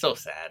important. It's so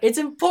sad. It's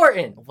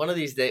important. One of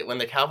these days, when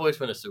the Cowboys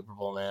win a Super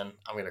Bowl, man,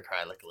 I'm going to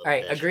cry like a little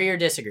bitch. All right, agree or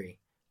disagree?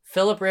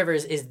 Phillip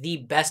Rivers is the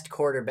best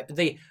quarterback,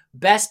 the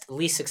best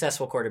least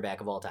successful quarterback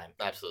of all time.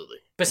 Absolutely.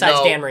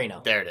 Besides Dan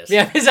Marino. There it is.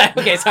 Yeah.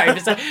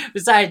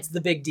 Besides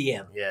the big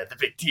DM. Yeah, the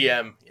big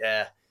DM.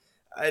 Yeah.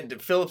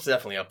 Phillip's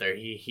definitely up there.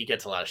 He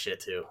gets a lot of shit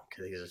too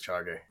because he's a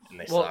Charger and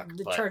they suck.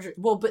 Chargers.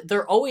 Well, but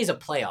they're always a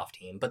playoff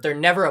team, but they're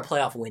never a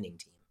playoff winning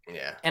team.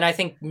 Yeah. And I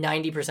think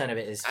 90% of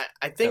it is.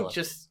 I think Phillip.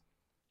 Just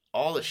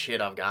all the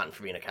shit I've gotten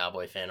for being a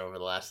Cowboy fan over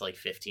the last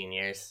 15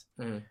 years.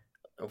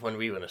 Mm-hmm. When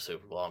we win a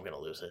Super Bowl, I'm gonna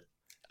lose it.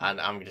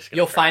 I'm just gonna.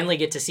 You'll finally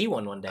get to see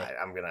one day.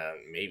 I'm gonna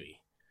maybe.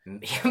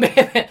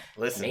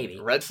 Listen, maybe.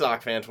 Red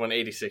Sox fans won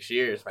 86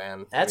 years,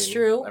 man. That's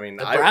true.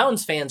 The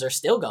Browns fans are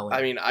still going.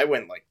 I mean, I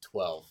went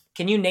 12.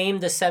 Can you name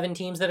the 6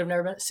 teams that have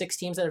never been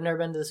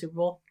to the Super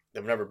Bowl?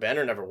 They've never been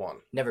or never won?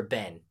 Never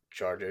been.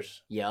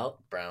 Chargers.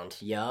 Yup.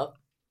 Browns. Yup.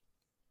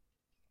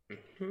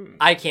 Mm-hmm.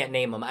 I can't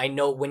name them. I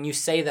know when you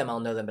say them,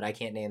 I'll know them, but I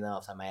can't name them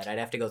off the top of my head. I'd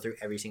have to go through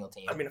every single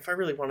team. I mean, if I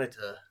really wanted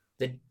to...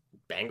 The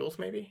Bengals,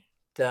 maybe?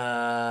 I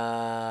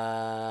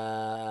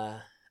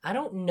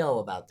don't know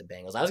about the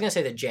Bengals. I was gonna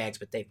say the Jags,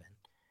 but they've been.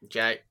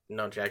 Jags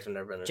have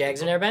never been.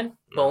 Jags have never been.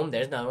 No. Boom.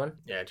 There's another one.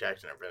 Yeah,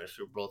 Jags have never been to a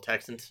Super Bowl.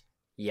 Texans.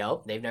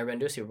 Yep, they've never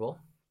been to a Super Bowl.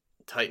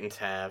 Titans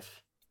have.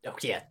 Oh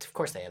yeah, of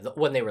course they have.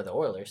 When they were the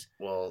Oilers.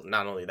 Well,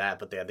 not only that,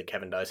 but they had the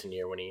Kevin Dyson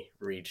year when he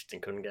reached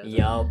and couldn't get it.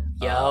 Yup.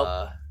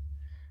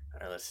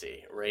 Let's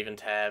see.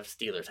 Ravens have.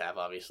 Steelers have,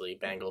 obviously.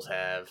 Bengals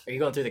have. Are you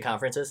going through the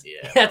conferences?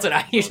 Yeah. That's what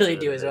I usually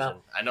do as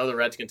well. I know the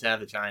Redskins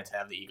have. The Giants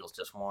have. The Eagles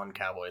just won.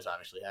 Cowboys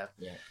obviously have.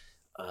 Yeah.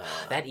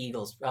 That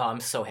Eagles. Oh,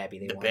 I'm so happy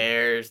they won. The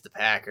Bears, the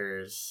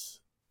Packers,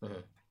 mm-hmm.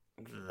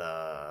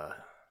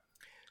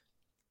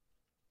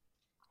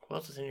 Who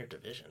else is in your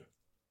division?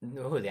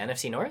 Who, the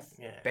NFC North?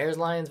 Yeah. Bears,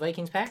 Lions,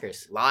 Vikings,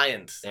 Packers.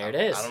 Lions. There it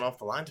is. I don't know if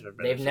the Lions have ever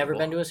been They've never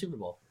been to a Super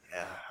Bowl.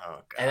 Yeah.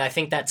 Oh, God. And I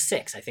think that's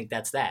 6. I think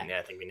that's that. Yeah,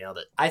 I think we nailed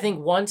it. I think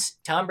once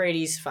Tom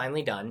Brady's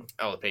finally done.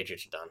 Oh, the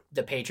Patriots are done.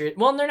 The Patriots.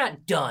 Well, they're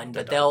not done,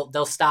 but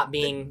they'll stop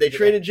being. They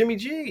traded Jimmy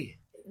G.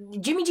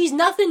 Jimmy G's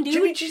nothing, dude.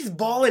 Jimmy G's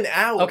balling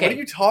out. Okay. What are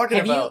you talking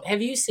about?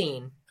 Have you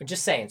seen? I'm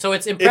just saying. So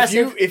it's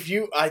impressive. If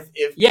you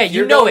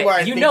you know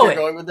it. You know it.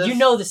 You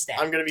know the stat.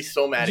 I'm gonna be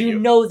so mad at you. You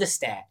know the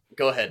stat.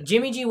 Go ahead.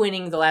 Jimmy G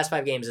winning the last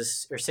 5 games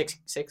or 6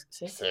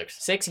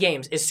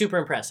 games is super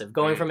impressive.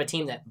 Going from a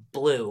team that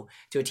blew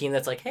to a team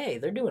that's like, hey,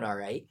 they're doing all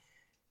right.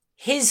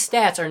 His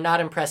stats are not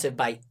impressive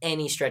by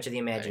any stretch of the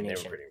I mean, imagination.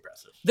 they were pretty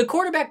impressive. The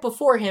quarterback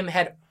before him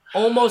had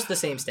almost the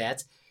same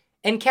stats,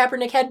 and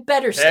Kaepernick had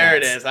better stats. There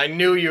it is. I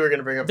knew you were going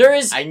to bring up. There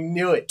is I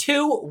knew it.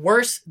 two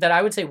worse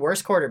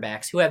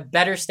quarterbacks who have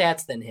better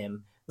stats than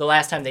him the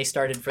last time they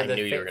started for the I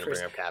knew you were going to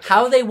bring up Kaepernick.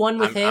 How they won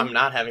with him? I'm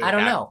not having. I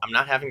don't know. I'm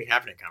not having the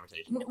Kaepernick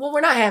conversation. Well, we're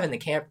not having the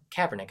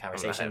Kaepernick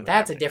conversation. having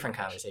That's the a different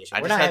conversation.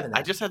 I We're just not had, having that.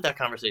 I just had that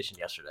conversation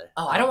yesterday.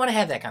 Oh, I don't want to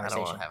have that I don't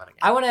conversation. want to have it again.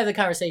 I want to have the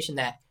conversation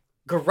that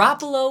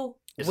Garoppolo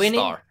It's a winning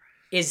star.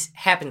 is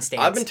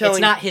happenstance. I've been telling-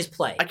 it's not his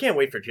play. I can't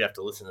wait for Jeff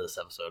to listen to this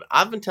episode.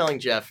 I've been telling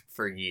Jeff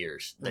for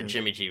years that Mhm.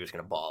 Jimmy G was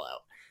going to ball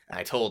out. And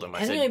I told him, I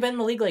Hasn't he said, only been in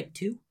the league like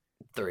 2,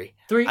 3.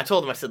 3? I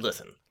told him, I said,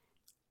 listen,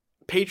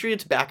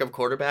 Patriots backup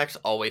quarterbacks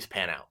always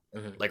pan out.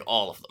 Mhm. Like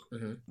all of them.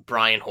 Mhm.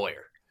 Brian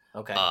Hoyer.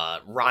 Okay.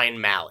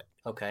 Ryan Mallett.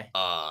 Okay.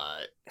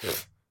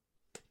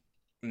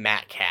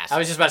 Matt Cass. I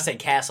was just about to say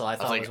Castle. I I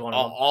thought was it like, was one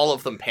of them. all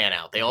of them pan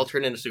out. They all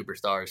turn into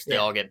superstars. They Yeah.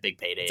 all get big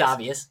paydays. It's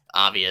obvious.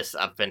 Obvious.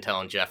 I've been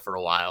telling Jeff for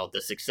a while.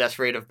 The success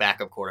rate of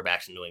backup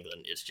quarterbacks in New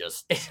England is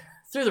just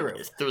Through the roof.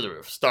 it's through the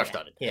roof,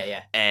 star-studded.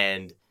 Yeah.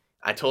 And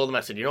I told him,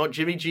 I said, you know what,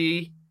 Jimmy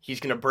G,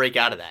 he's going to break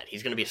out of that.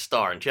 He's going to be a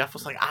star. And Jeff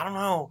was like, I don't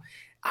know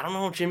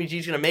if Jimmy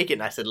G's going to make it.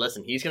 And I said,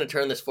 listen, he's going to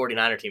turn this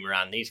 49er team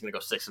around, and he's going to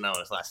go 6-0 in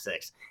his last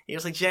 6. He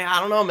was like, Jay, I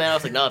don't know, man. I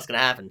was like, no, it's going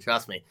to happen.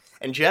 Trust me.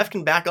 And Jeff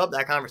can back up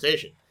that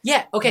conversation.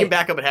 Yeah, He okay. can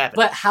back up it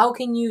happening. But how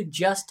can you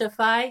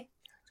justify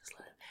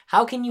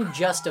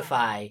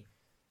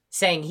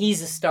saying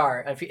he's a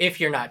star if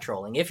you're not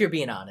trolling, if you're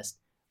being honest,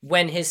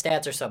 when his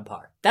stats are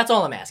subpar? That's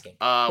all I'm asking.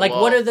 Like,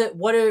 well,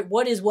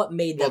 what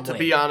made them Well, to win?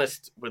 be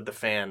honest with the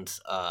fans,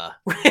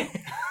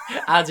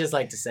 I'd just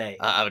like to say.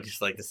 I would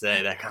just like to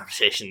say that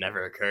conversation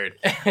never occurred.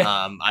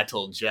 I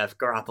told Jeff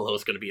Garoppolo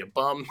was going to be a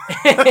bum.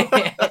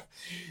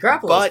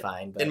 Garoppolo's but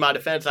fine. But... In my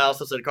defense, I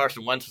also said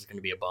Carson Wentz was going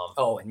to be a bum.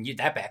 Oh, and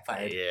that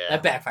backfired. Yeah.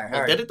 That backfired Well,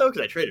 hard. did it, though?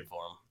 Because I traded for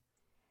him.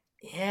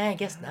 Yeah, I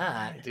guess not.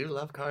 I do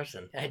love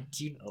Carson.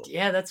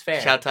 Yeah, that's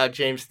fair. Shout out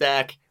James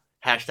Stack.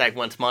 Hashtag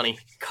Wentz money.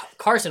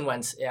 Carson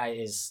Wentz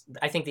is.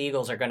 I think the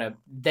Eagles are gonna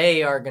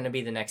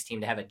be the next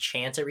team to have a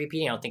chance at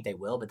repeating. I don't think they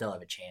will, but they'll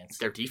have a chance.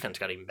 Their defense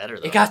got even better,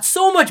 though. It got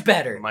so much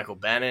better. Michael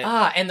Bennett.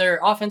 And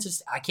their offense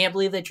is. I can't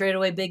believe they traded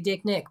away Big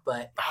Dick Nick,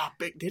 but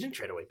They didn't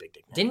trade away Big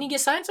Dick Nick. didn't he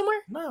get signed somewhere?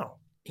 No.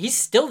 He's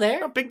still there.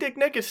 No, Big Dick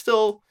Nick is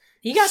still...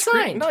 He got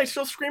signed. No, he's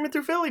still screaming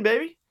through Philly,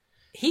 baby.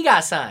 He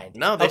got signed.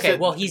 No, they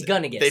said... well, he's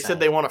gonna get They signed. said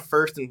they want a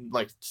first and,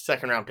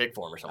 second round pick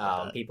for him or something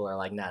like that. People are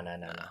like, no.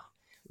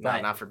 No,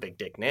 Right. not for Big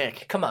Dick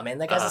Nick. Come on, man.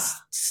 That guy's a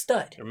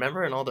stud.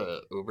 Remember in all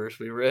the Ubers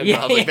we were in?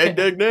 Yeah, I was like, Big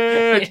Dick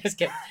Nick! Just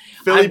kidding.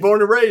 Philly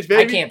born and raised,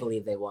 baby! I can't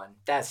believe they won.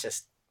 That's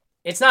just...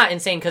 It's not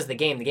insane because the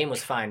game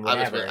was fine,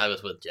 whatever. I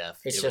was with Jeff.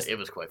 It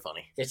was quite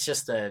funny. It's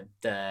just the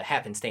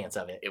happenstance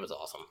of it. It was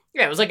awesome.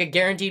 Yeah, it was like a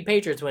guaranteed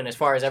Patriots win as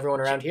far as everyone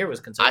around here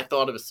was concerned. I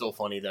thought it was so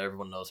funny that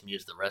everyone knows me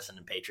as the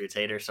resident Patriots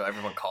hater, so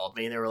everyone called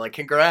me and they were like,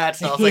 congrats!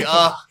 And I was like,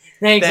 oh,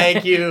 Thanks.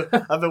 thank you.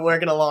 I've been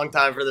working a long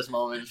time for this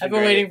moment. I've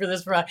been waiting for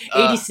this for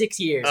 86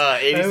 years.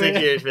 86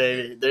 years,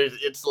 baby.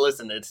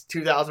 It's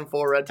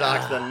 2004 Red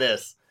Sox, then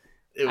this.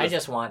 I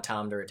just want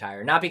Tom to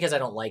retire. Not because I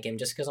don't like him,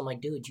 just because I'm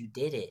like, dude, you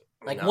did it.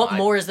 Like, No, what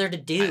more is there to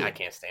do? I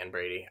can't stand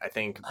Brady. I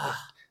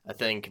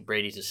think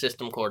Brady's a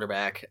system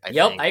quarterback. I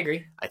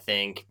agree. I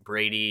think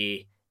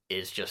Brady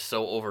is just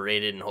so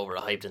overrated and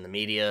overhyped in the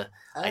media.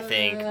 I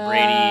think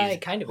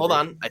Brady... Hold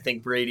on. I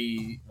think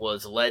Brady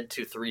was led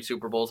to 3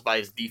 Super Bowls by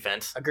his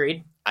defense.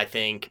 Agreed. I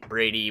think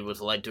Brady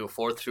was led to a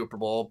 4th Super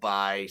Bowl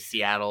by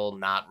Seattle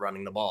not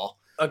running the ball.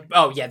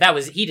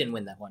 He didn't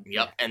win that one.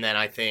 Yep. And then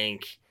I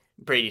think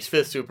Brady's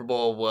 5th Super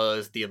Bowl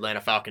was the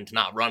Atlanta Falcons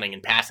not running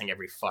and passing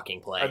every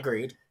fucking play.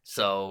 Agreed.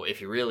 So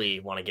if you really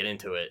want to get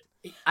into it...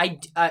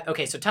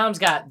 Okay, so Tom's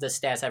got the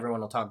stats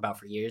everyone will talk about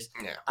for years.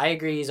 Yeah. I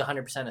agree he's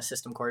 100% a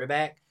system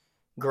quarterback.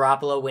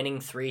 Garoppolo winning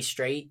 3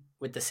 straight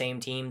with the same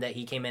team that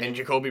he came in. And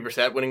Jacoby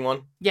Brissett winning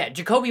one? Yeah,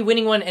 Jacoby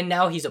winning one, and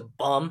now he's a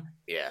bum.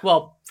 Yeah.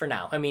 Well, for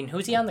now. I mean,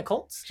 who's he on the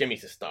Colts?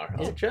 Jimmy's a star.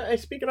 Is Hey,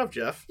 speaking of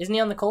Jeff. Isn't he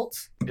on the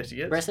Colts? Yes,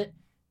 he is. Brissett?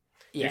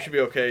 Yeah. You should be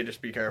okay.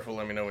 Just be careful.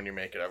 Let me know when you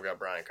make it. I've got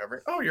Brian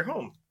covered. Oh, you're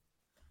home.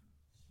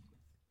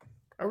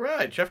 All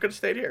right. Jeff could have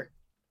stayed here.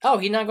 Oh,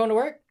 he's not going to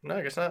work? No,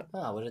 I guess not.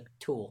 Oh, what a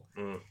tool.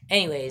 Mm.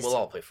 Anyways. We'll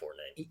all play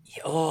Fortnite.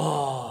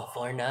 Oh,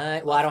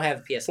 Fortnite. Well, I don't have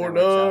a PS Fortnite.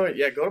 Network, so.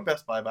 Yeah, go to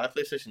Best Buy. Buy a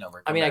PlayStation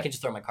Network. I mean, I could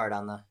just throw my card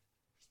on the,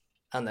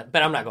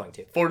 but I'm not going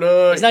to.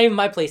 Fortnite. It's not even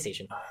my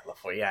PlayStation. I love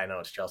Fortnite. Yeah, I know.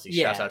 It's Chelsea.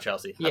 Yeah. Shouts out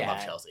Chelsea. I Yeah.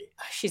 love Chelsea.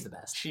 She's the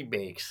best. She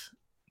bakes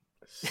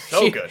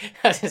so good.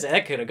 I was gonna say,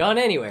 that could have gone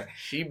anywhere.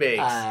 She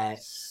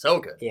bakes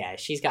so good. Yeah,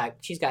 she's got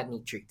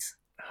neat treats.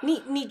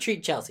 Neat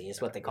treat Chelsea is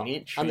what they call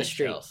it on the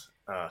street. Chelsea.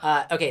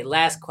 Okay,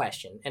 last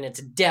question, and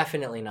it's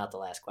definitely not the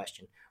last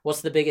question.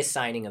 What's the biggest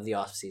signing of the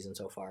offseason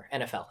so far?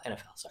 NFL,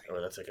 sorry.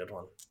 Oh, that's a good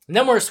one. And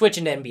then we're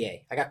switching to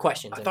NBA. I got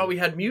questions. I thought we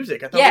had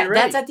music. I thought Yeah, we were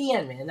ready. that's at the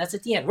end, man. That's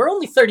at the end. We're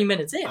only 30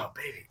 minutes in. Oh,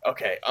 baby.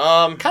 Okay.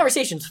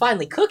 Conversation's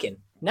finally cooking.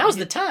 Now's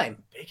the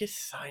time.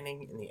 Biggest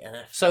signing in the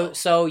NFL.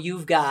 So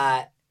you've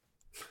got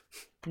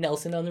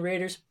Nelson on the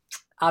Raiders.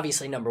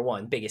 Obviously, number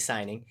one, biggest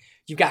signing.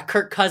 You've got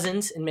Kirk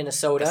Cousins in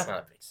Minnesota. That's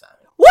not a big signing.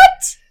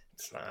 What?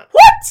 It's not.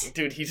 What?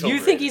 Dude, he's You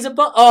overrated. think he's a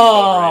bum?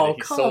 Oh,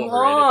 He's come so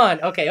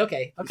overrated. on.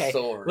 Okay. He's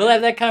so overrated. We'll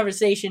have that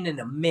conversation in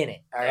a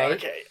minute, all right?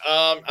 Okay.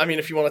 I mean,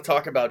 if you want to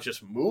talk about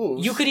just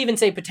moves. You could even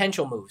say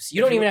potential moves.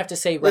 You If don't you- even have to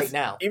say right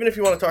now. Even if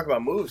you want to talk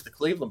about moves, the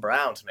Cleveland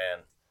Browns,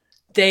 man.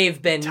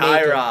 They've been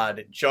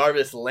Tyrod,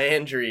 Jarvis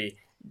Landry,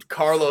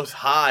 Carlos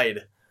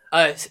Hyde.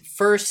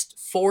 first,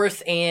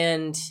 fourth,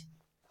 and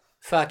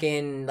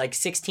fucking like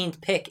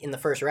 16th pick in the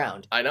first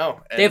round. I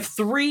know. And They have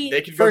three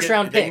they could first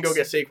round They can picks. go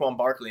get Saquon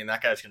Barkley, and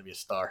that guy's going to be a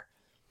star.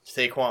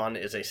 Saquon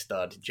is a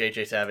stud.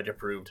 JJ Savage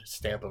approved.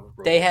 Stamp of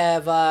approval. They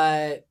have.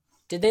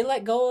 Did they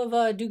let go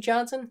of Duke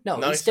Johnson? No,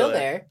 No, he's still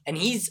there, and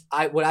he's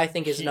what I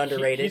think is an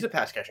underrated. He's a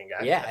pass catching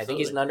guy. Yeah, I think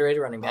he's an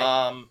underrated running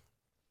back.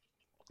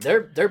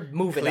 They're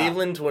moving up.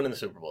 Cleveland's winning the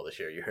Super Bowl this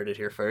year. You heard it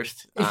here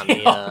first on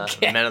the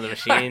Okay. Men of the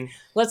Machine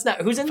Let's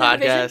not. Who's in the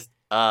division?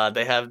 podcast.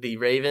 They have the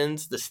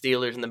Ravens, the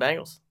Steelers, and the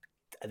Bengals.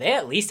 They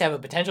at least have a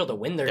potential to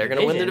win their They're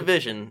division. going to win the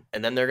division,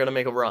 and then they're going to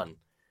make a run.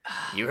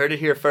 You heard it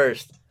here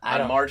first.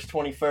 On March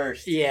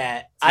 21st,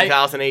 Yeah,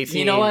 2018.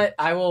 You know what?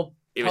 I will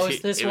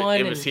post this one.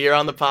 It was here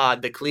on the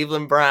pod. The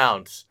Cleveland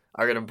Browns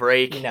are going to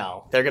break.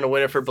 No. They're going to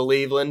win it for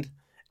Believeland.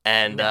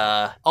 And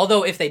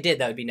Although if they did,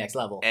 that would be next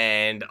level.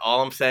 and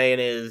all I'm saying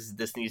is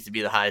this needs to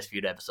be the highest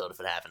viewed episode if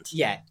it happens.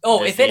 Yeah. Oh,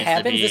 This if it needs to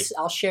happens, be-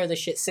 I'll share this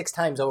shit 6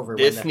 times over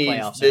This when the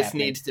playoffs are needs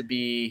happening. needs to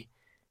be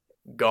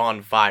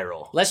gone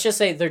viral. Let's just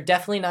say they're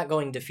definitely not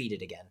going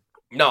defeated again.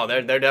 No,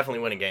 they're definitely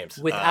winning games.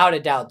 Without a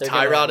doubt, they're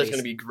Tyrod is going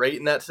to be great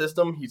in that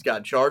system. He's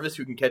got Jarvis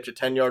who can catch a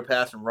 10-yard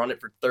pass and run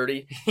it for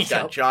 30. He's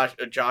got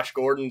Josh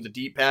Gordon, the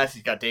deep pass.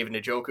 He's got David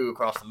Njoku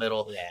across the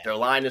middle. Yeah. Their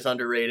line is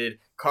underrated.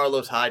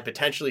 Carlos Hyde,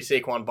 potentially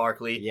Saquon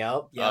Barkley.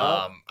 Yep.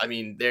 I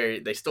mean,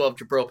 they still have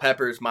Jabril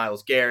Peppers,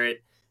 Myles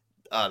Garrett,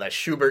 that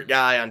Schubert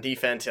guy on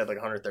defense. He had like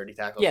 130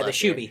 tackles. Yeah, the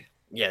last year. Shuby.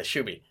 Yeah,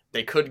 Shuby.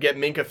 They could get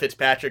Minka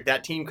Fitzpatrick.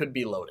 That team could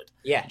be loaded.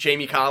 Yeah.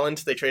 Jamie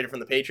Collins, they traded from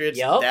the Patriots.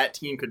 Yep. That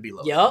team could be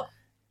loaded. Yep.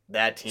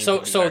 That team. So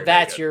could be very, very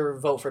that's good. your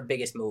vote for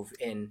biggest move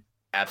in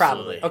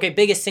Absolutely. probably. Okay,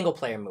 biggest single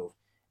player move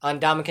on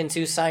Ndamukong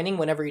Suh's signing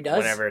whenever he does.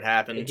 Whenever it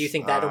happens. Do you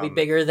think that'll be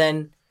bigger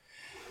than?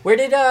 Where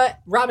did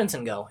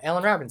Robinson go?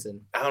 Allen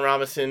Robinson. Allen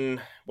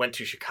Robinson went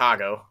to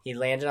Chicago. He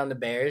landed on the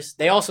Bears.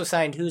 They also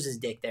signed who's his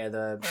dick there,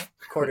 the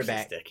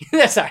quarterback. Who's his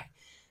dick? Sorry.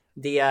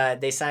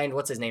 They signed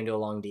what's his name to a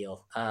long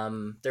deal.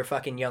 Their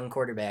fucking young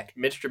quarterback.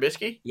 Mitch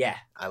Trubisky? Yeah.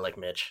 I like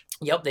Mitch.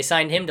 Yep. They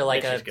signed him to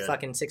like Mitch a is good.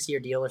 fucking 6-year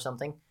deal or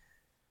something.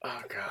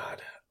 Oh,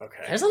 God.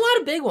 Okay. There's a lot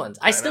of big ones.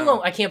 I still know.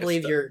 don't. I can't It's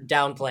believe the- you're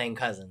downplaying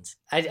Cousins.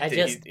 I Dude,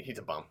 just he's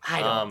a bum.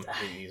 I don't-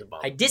 He's a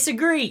bum. I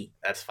disagree.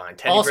 That's fine.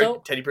 Also-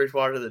 Teddy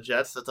Bridgewater to the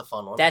Jets. That's a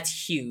fun one.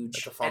 That's huge.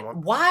 That's a fun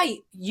one. Why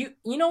you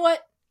know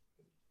what?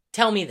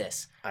 Tell me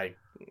this. I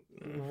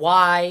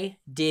Why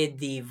did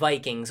the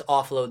Vikings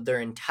offload their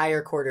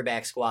entire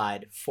quarterback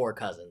squad for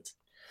Cousins?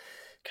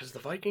 because the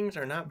Vikings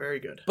are not very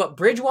good. But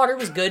Bridgewater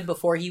was good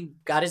before he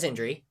got his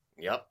injury.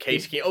 Yep.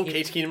 Case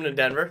Keenum to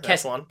Denver.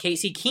 That's one.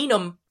 Casey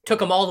Keenum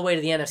took him all the way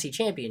to the NFC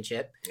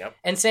Championship. Yep.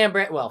 And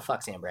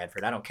fuck Sam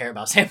Bradford. I don't care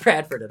about Sam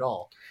Bradford at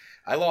all.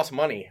 I lost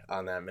money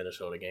on that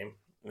Minnesota game.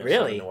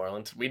 Really? New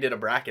Orleans. We did a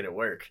bracket at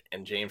work,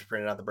 and James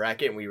printed out the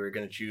bracket, and we were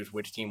going to choose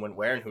which team went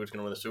where and who was going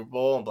to win the Super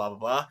Bowl, and blah, blah,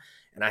 blah.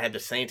 And I had the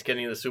Saints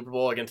getting to the Super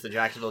Bowl against the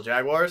Jacksonville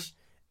Jaguars.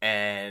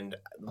 And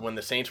when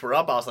the Saints were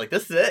up, I was like,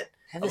 this is it.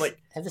 Have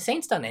I'm the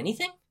Saints done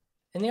anything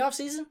in the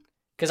offseason?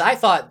 Because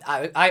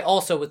I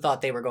also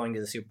thought they were going to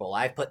the Super Bowl.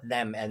 I put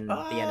them and the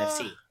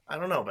NFC. I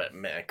don't know, but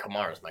man,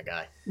 Kamara's my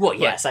guy. Well,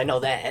 yes, I know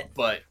that.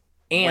 But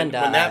And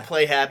when that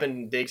play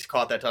happened, Diggs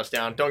caught that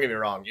touchdown. Don't get me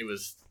wrong, it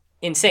was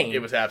insane.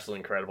 It was absolutely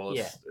incredible.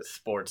 Yeah.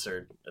 Sports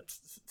are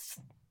it's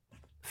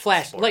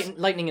Flash, sports.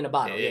 lightning in a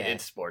bottle. Yeah,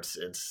 It's sports.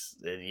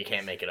 You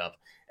can't make it up.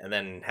 And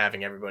then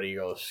having everybody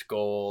go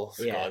skull,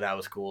 Yeah. that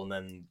was cool. And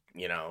then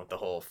the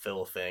whole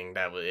Phil thing,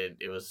 that was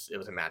it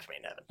was a match made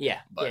in heaven. yeah,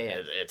 But yeah.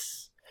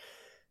 it's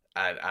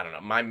I don't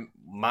know.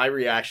 My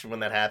reaction when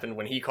that happened,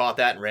 when he caught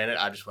that and ran it,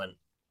 I just went.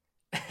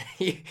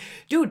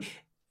 Dude.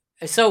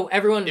 So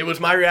everyone. It was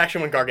my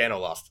reaction when Gargano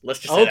lost. Let's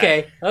just say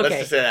okay. that. Let's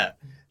just say that.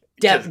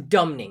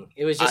 Dumbning.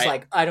 It was just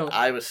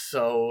I was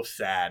so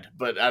sad,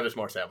 but I was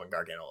more sad when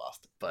Gargano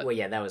lost. But well,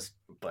 yeah, that was.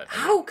 but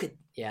How could?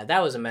 Yeah,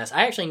 that was a mess.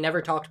 I actually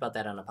never talked about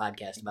that on a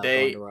podcast about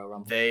going to Royal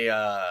Rumble.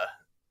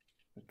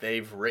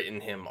 they've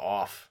written him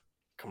off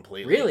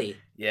completely. Really?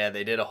 Yeah,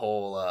 they did a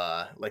whole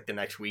like the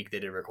next week they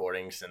did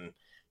recordings, and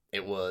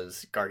it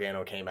was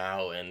Gargano came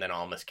out and then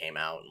Almas came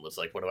out and was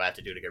like, "What do I have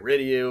to do to get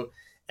rid of you?"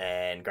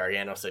 And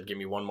Gargano said, "Give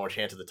me one more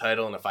chance at the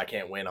title, and if I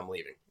can't win, I'm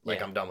leaving.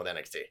 Yeah. I'm done with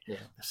NXT." Yeah.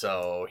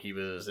 So he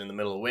was in the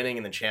middle of winning,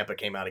 and then Ciampa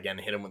came out again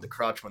and hit him with the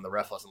crutch when the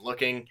ref wasn't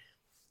looking.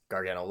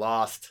 Gargano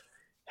lost,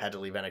 had to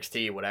leave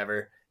NXT,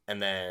 whatever.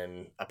 And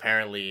then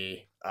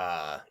apparently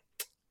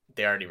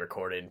they already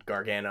recorded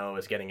Gargano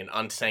is getting an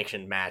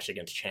unsanctioned match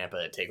against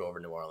Ciampa at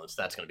TakeOver New Orleans.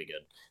 That's going to be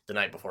good. The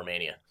night before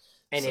Mania.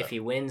 And So, if he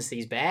wins,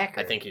 he's back?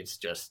 I think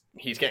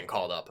he's getting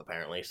called up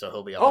apparently, so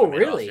he'll be up Oh, on the main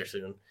really? roster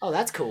soon. Oh,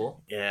 that's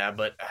cool. Yeah,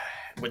 but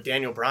with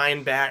Daniel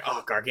Bryan back,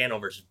 Gargano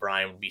versus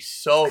Bryan would be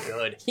so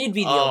good. He'd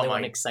be the Oh only my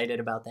one excited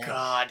about that.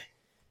 God.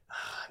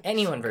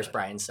 Anyone versus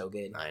Bryan's so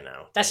good. I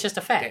know. That's just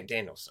a fact.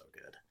 Daniel's so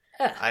good.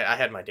 Yeah. I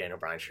had my Daniel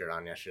Bryan shirt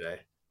on yesterday.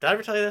 Did I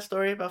ever tell you that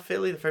story about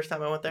Philly the first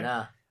time I went there?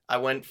 Nah. I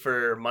went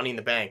for Money in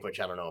the Bank, which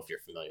I don't know if you're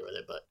familiar with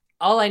it, but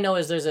All I know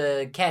is there's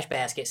a cash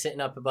basket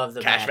sitting up above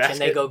the Cash match, and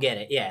they basket? go get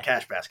it. Yeah.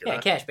 cash basket. Yeah,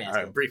 huh? cash basket.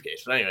 All right,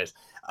 briefcase. But anyways,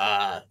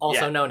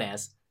 Also yeah, known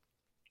as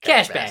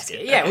cash basket.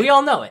 basket. Yeah, we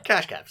all know it.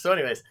 cash cap. So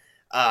anyways,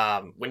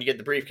 when you get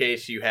the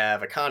briefcase, you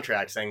have a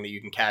contract saying that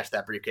you can cash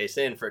that briefcase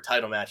in for a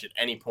title match at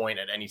any point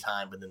at any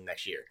time within the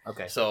next year.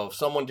 Okay. So if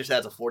someone just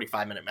has a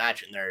 45-minute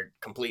match and they're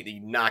completely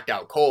knocked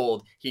out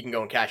cold, he can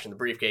go and cash in the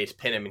briefcase,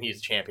 pin him, and he's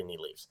the champion and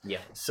he leaves.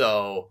 Yeah.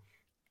 So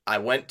I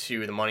went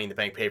to the Money in the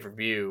Bank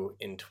pay-per-view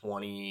in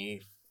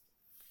 2013?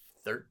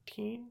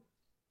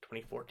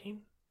 2014?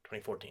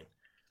 2014.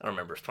 I don't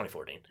remember. It's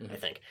 2014, I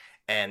think.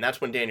 And that's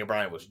when Daniel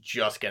Bryan was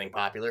just getting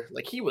popular.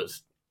 Like, he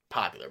was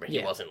popular, but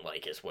he wasn't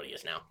like what he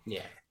is now.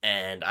 Yeah.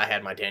 And I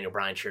had my Daniel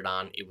Bryan shirt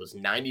on. It was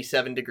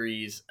 97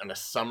 degrees on a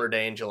summer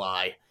day in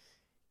July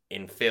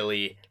in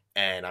Philly.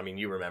 And, I mean,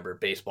 you remember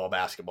baseball,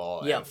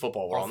 basketball, and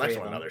football were all next to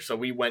one another. So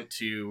we went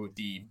to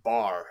the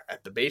bar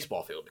at the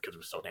baseball field because it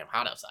was so damn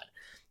hot outside.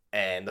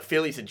 And the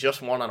Phillies had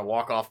just won on a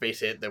walk-off base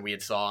hit that we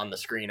had saw on the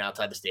screen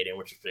outside the stadium,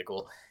 which was pretty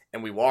cool.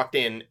 And we walked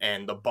in,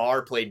 and the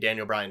bar played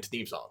Daniel Bryan's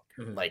theme song,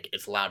 like,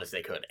 as loud as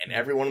they could. And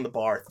everyone in the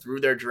bar threw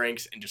their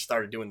drinks and just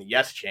started doing the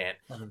yes chant.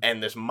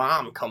 And this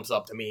mom comes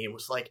up to me and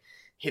was, like,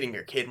 hitting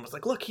her kid and was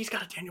like, look, he's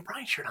got a Daniel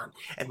Bryan shirt on.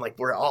 And, like,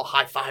 we're all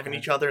high-fiving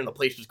each other, and the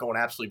place was going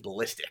absolutely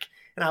ballistic.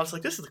 And I was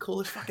like, this is the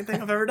coolest fucking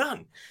thing I've ever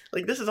done.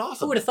 Like, this is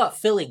awesome. Who would have thought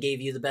Philly gave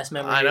you the best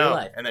memory of your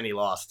life? And then he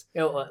lost.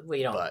 Well,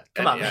 you know, But,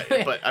 come on. yeah,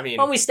 but, I mean,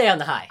 Why don't we stay on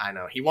the high? I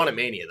know. He won at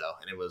Mania, though,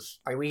 and it was...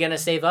 Are we going to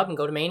save up and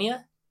go to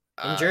Mania?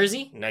 In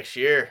Jersey? Next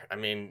year. I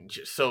mean,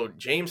 so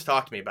James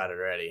talked to me about it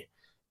already,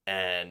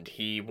 and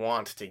he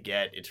wants to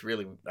get, it's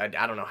really, I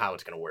don't know how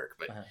it's going to work,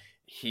 but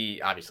he,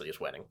 obviously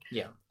his wedding.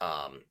 Yeah.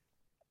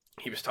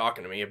 He was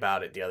talking to me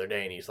about it the other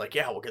day, and he's like,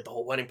 yeah, we'll get the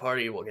whole wedding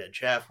party, we'll get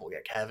Jeff, we'll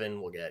get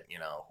Kevin, we'll get, you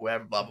know,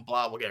 whoever, blah, blah,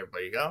 blah, we'll get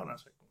everybody to go. And I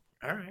was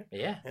like, all right.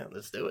 Yeah,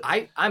 let's do it.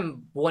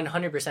 I'm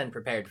 100%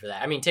 prepared for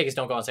that. I mean, tickets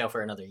don't go on sale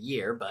for another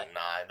year, but...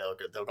 Nah,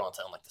 they'll go on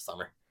sale in, like, the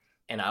summer.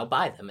 And I'll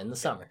buy them in the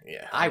summer.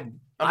 Yeah. I'm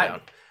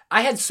down.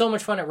 I had so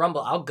much fun at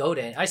Rumble. I'll go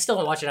to it. I still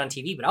don't watch it on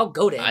TV, but I'll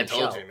go to any show. I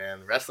told you,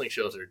 man. Wrestling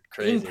shows are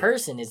crazy. In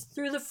person is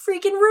through the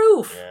freaking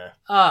roof.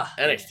 Yeah.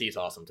 NXT NXT's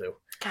awesome, too.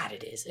 God,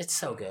 it is. It's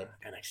so good.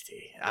 NXT.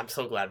 I'm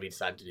so glad we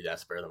decided to do that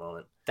spur of the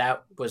moment.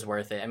 That was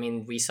worth it. I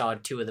mean, we saw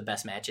two of the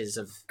best matches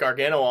of...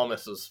 Gargano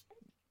almost was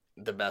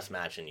the best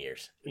match in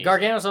years.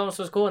 Gargano's almost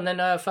was cool, and then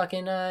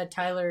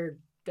Tyler...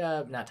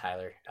 not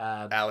Tyler.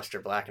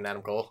 Aleister Black and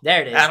Adam Cole.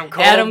 There it is. Adam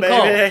Cole, Adam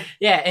Cole. baby.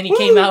 Yeah, and he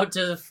came out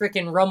to the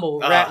freaking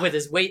Rumble with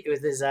his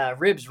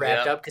ribs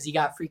wrapped up because he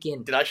got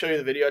freaking... Did I show you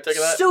the video I took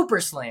of that? Super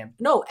slam.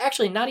 No,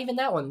 actually, not even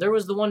that one. There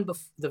was the one,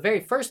 the very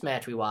first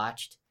match we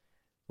watched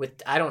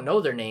with, I don't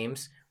know their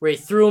names, where he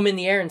threw him in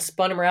the air and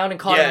spun him around and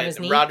caught him on his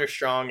knee. Roderick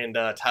Strong and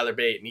Tyler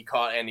Bate, and he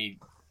caught and he...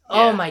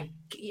 Yeah. Oh my...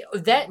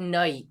 That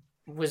night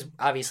was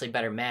obviously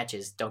better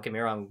matches. Don't get me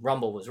wrong.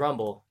 Rumble was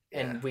Rumble.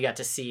 And we got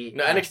to see...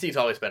 No, NXT's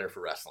always better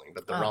for wrestling,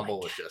 but the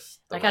Rumble was just...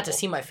 I got to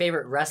see my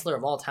favorite wrestler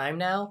of all time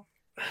now.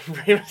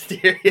 Rey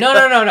Mysterio.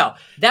 No.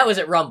 That was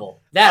at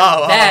Rumble.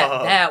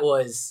 That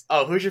was...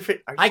 Oh, who's your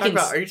favorite? Are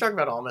you talking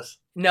about Almas?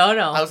 No.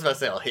 I was about to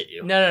say I'll hit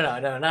you. No,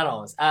 not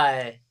Almas.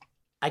 I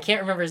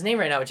can't remember his name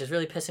right now, which is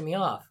really pissing me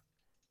off.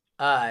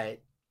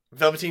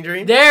 Velveteen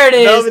Dream? There it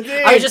is.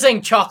 Velveteen. I was just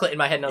saying chocolate in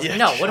my head, and I was like,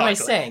 no, what am I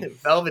saying?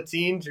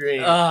 Velveteen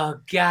Dream. Oh,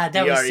 God,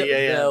 that was so...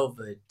 D-R-E-A-M.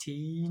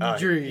 Velveteen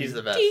Dream. He's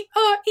the best.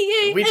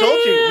 D-R-E-A-M. We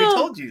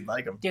told you you'd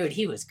like him. Dude,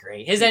 he was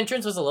great. His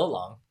entrance was a little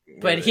long,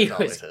 but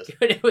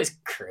it was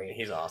great.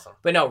 He's awesome.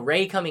 But no,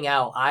 Ray coming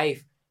out, I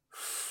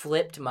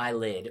flipped my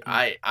lid.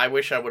 I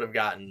wish I would have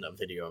gotten a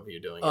video of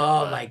you doing it.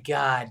 Oh, my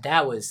God,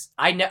 that was...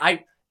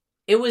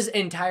 It was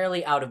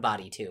entirely out of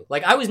body, too.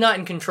 Like, I was not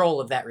in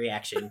control of that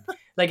reaction.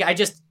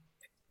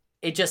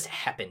 It just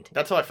happened.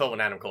 That's how I felt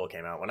when Adam Cole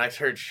came out. When I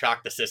heard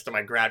Shock the System,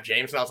 I grabbed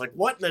James and I was like,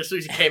 what? And as soon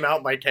as he came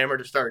out, my camera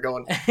just started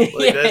going like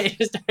this. It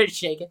just started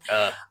shaking.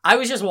 I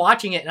was just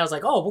watching it and I was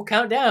like, oh, we'll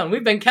count down.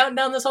 We've been counting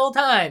down this whole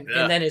time.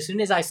 Yeah. And then as soon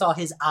as I saw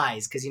his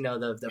eyes, because, you know,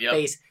 the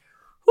face,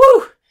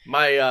 whoo!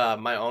 My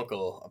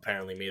uncle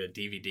apparently made a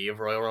DVD of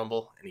Royal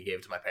Rumble and he gave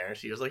it to my parents.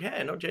 He was like, hey,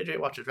 I know JJ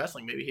watches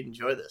wrestling. Maybe he'd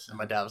enjoy this. And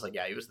my dad was like,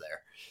 yeah, he was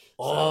there.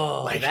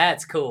 So,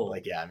 that's cool.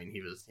 Like, yeah, I mean,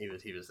 he was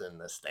in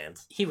the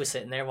stands. He was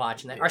sitting there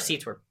watching that. Yeah. Our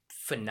seats were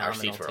phenomenal. Our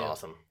seats were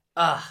awesome.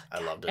 I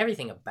loved it.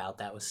 Everything about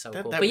that was so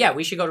cool. But yeah,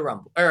 we should go to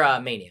Rumble or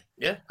Mania.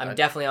 Yeah, I'm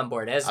definitely on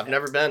board. I've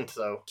never been,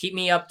 so keep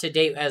me up to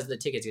date as the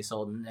tickets get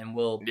sold, and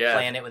we'll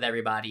plan it with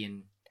everybody.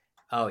 And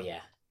oh yeah,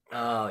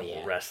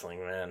 wrestling,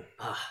 man.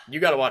 You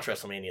got to watch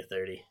WrestleMania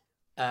 30.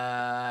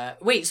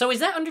 Wait, so is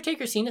that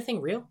Undertaker Cena thing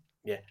real?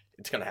 Yeah,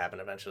 it's gonna happen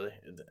eventually.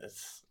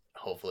 It's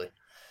hopefully.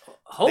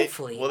 They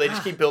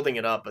just keep building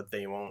it up, but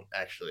they won't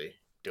actually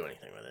do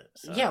anything with it.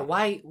 So. Yeah,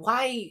 why?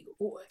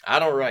 I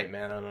don't write,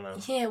 man. I don't know.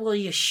 Yeah, well,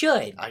 you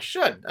should. I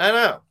should. I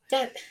know.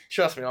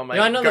 Trust me, all my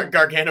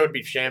Gargano would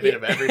be champion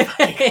of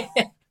everybody.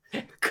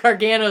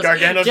 Gargano's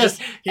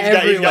just he's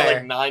everywhere. got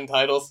like 9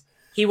 titles.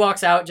 He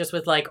walks out just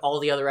with like all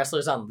the other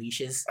wrestlers on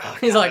leashes. Oh,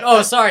 He's God. like,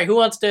 "Oh, sorry, who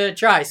wants to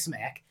try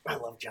smack?" I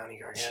love Johnny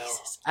Gargano.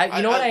 Jesus.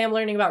 You know what I am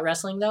learning about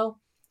wrestling though?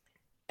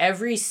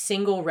 Every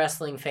single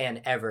wrestling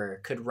fan ever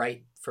could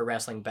write for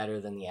wrestling better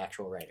than the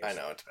actual writers. I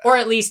know it's bad. Or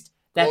at least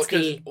that's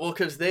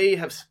because they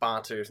have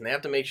sponsors and they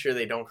have to make sure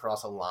they don't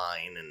cross a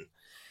line, and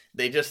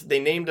they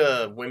named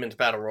a women's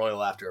battle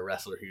royal after a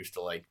wrestler who used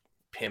to like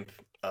pimp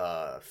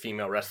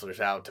female wrestlers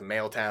out to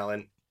male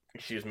talent.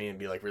 Excuse me, and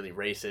be like really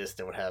racist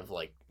and would have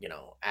like, you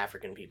know,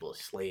 African people as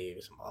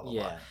slaves and blah blah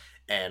blah.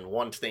 And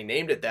once they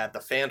named it that, the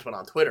fans went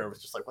on Twitter and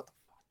was just like, "What the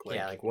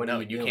fuck? Like, what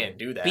are you doing? Can't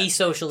do that. Be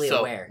socially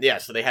aware." Yeah,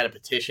 so they had a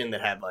petition that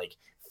had like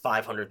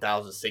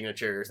 500,000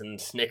 signatures, and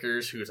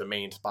Snickers, who's a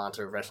main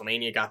sponsor of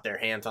WrestleMania, got their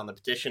hands on the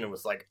petition and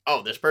was like,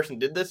 "Oh, this person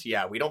did this?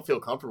 Yeah, we don't feel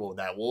comfortable with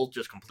that. We'll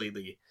just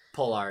completely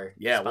pull our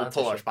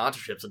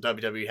sponsorship." So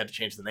WWE had to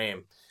change the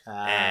name.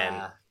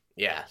 And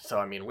yeah, so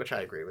I mean, which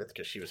I agree with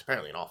because she was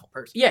apparently an awful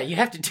person. Yeah, you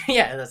have to.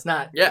 Yeah, that's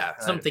not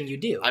something you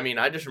do. I mean,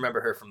 I just remember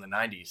her from the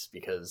 90s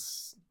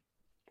because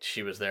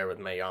she was there with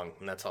Mae Young,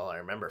 and that's all I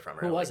remember from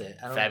her. Who was it?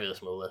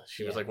 Fabulous Moolah.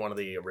 She was like one of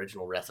the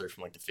original wrestlers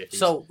from like the 50s.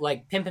 So,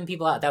 like, pimping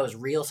people out, that was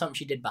real, something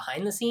she did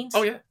behind the scenes?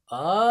 Oh, yeah.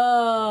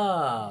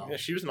 Oh. Yeah,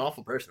 she was an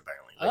awful person,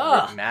 apparently.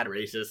 Like, mad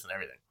racist and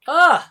everything.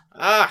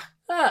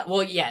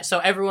 Well, yeah, so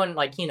everyone,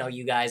 like, you know,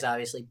 you guys,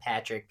 obviously,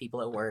 Patrick,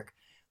 people at work,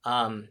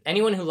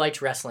 anyone who likes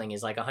wrestling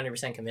is, like,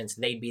 100% convinced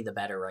they'd be the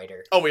better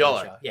writer. Oh, we all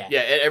are. Show. Yeah. Yeah,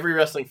 every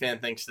wrestling fan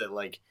thinks that,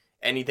 like,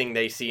 anything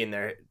they see in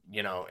their,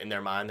 you know, in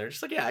their mind, they're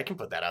just like, yeah, I can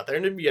put that out there,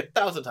 and it'd be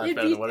 1,000 times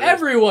better than what it is.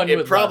 Everyone would.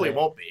 It probably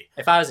won't be.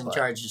 If I was in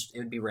charge, it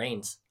would be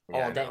Reigns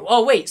all day.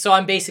 Oh wait, so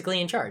I'm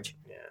basically in charge.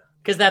 Yeah.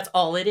 Because that's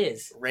all it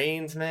is.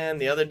 Reigns, man,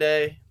 the other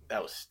day,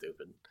 that was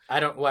stupid. I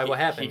don't. Why? What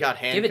happened? He got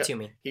handcuffed. Give it to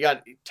me. He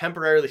got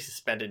temporarily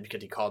suspended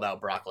because he called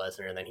out Brock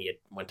Lesnar, and then he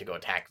went to go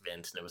attack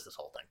Vince, and it was this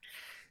whole thing.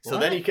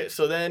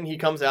 So then he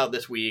comes out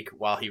this week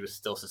while he was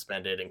still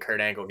suspended, and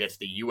Kurt Angle gets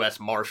the U.S.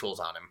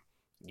 Marshals on him.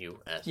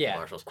 U.S.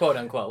 Marshals, quote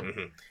unquote.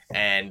 Mm-hmm.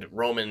 And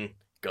Roman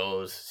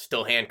goes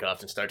still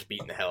handcuffed and starts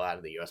beating the hell out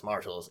of the U.S.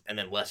 Marshals, and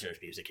then Lesnar's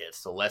music hits.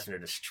 So Lesnar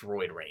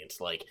destroyed Reigns,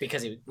 like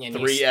because he 3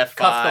 F5s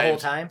the whole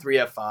time, 3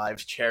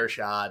 F5s, chair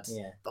shots,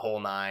 the whole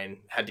 9.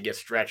 Had to get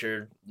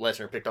stretchered.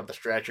 Lesnar picked up the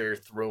stretcher,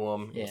 threw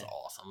him. It was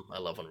awesome. I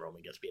love when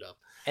Roman gets beat up.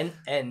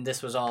 And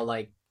this was all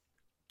like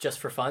just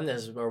for fun,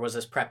 or was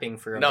this prepping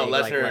for a no big,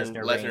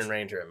 Lesnar like, and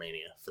Reigns are at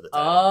Mania for the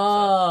title.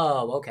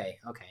 Oh, okay.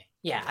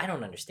 Yeah, I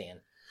don't understand.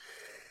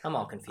 I'm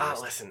all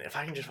confused. Listen, if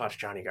I can just watch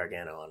Johnny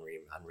Gargano on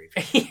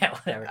repeat. Yeah,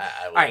 whatever.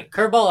 All right,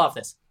 curveball off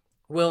this.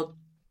 I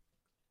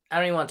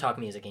don't even want to talk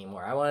music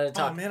anymore. I wanted to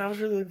talk. Oh, man, I was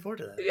really looking forward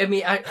to that. I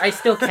mean, I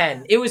still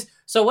can. It was...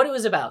 So what it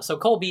was about. So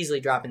Cole Beasley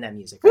dropping that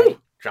music, right?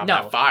 Dropping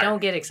that fire.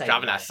 Don't get excited.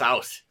 Dropping that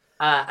sauce.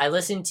 I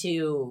listened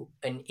to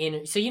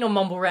So, you know,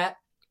 mumble rap?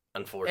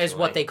 Unfortunately. Is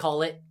what they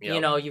call it. Yep.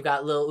 You know, you've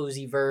got Lil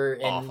Uzi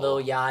Vert and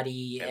Lil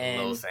Yachty and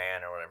Lil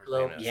Xan or whatever his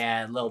name is.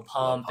 Yeah, Lil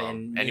Pump.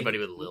 And anybody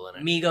with Lil in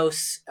it.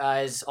 Migos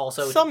is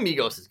also... Some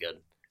Migos is good.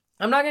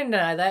 I'm not going to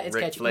deny that. It's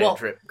Rick catchy. Flair,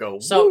 Trip, go.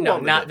 So,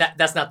 no,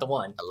 that's not the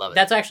one. I love it.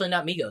 That's actually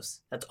not Migos.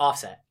 That's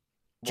Offset.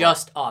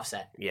 Just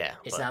Offset. Yeah.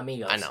 It's not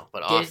Migos. I know,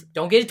 but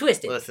don't get it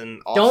twisted.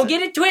 Listen, don't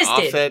get it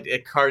twisted. Offset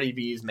at Cardi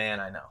B's, man,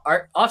 I know.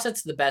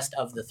 Offset's the best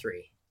of the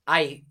 3.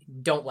 I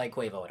don't like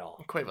Quavo at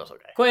all. Quavo's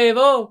okay.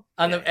 Quavo!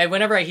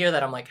 Whenever I hear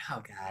that, I'm like,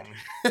 oh,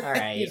 God. All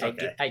right,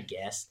 I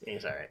guess.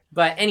 He's all right.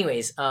 But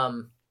anyways,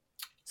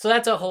 so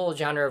that's a whole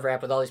genre of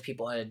rap with all these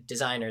people.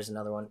 Designer's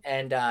another one.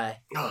 And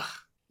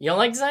you don't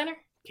like Designer?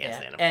 Can't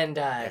stand him. And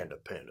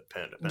Panda.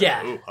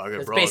 Yeah, ooh,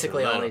 that's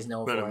basically all he's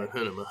known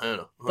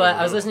for. But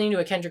I was listening to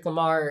a Kendrick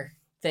Lamar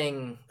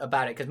thing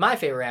about it because my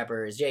favorite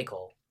rapper is J.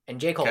 Cole. And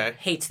J. Cole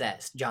hates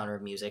that genre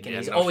of music, and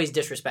he's always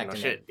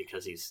disrespecting it.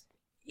 Because he's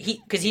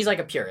like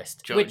a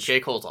mixtape. J.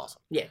 Cole's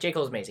awesome. Yeah, J.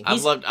 Cole's amazing.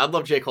 I've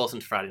loved J. Cole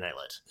since Friday Night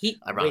Lights.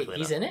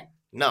 He's in it?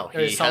 No,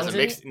 he has a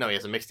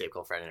mixtape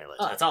called Friday Night Lights.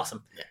 Oh, that's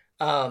awesome. Yeah.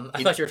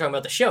 I thought you were talking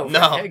about the show.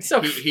 No,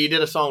 he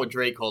did a song with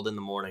Drake called "In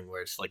the Morning,"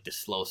 where it's like this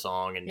slow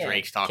song, and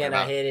Drake's talking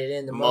about. Can I hit it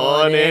in the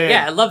morning?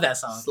 Yeah, I love that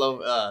song.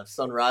 Slow,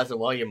 sun rising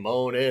while you're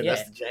moaning. Yeah,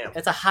 that's the jam.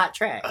 It's a hot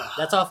track.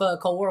 That's off of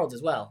Cold World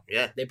as well.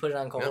 Yeah, they put it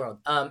on Cold World.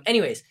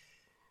 Anyways,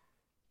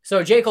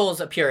 so J. Cole's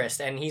a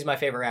purist, and he's my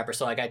favorite rapper.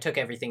 So like, I took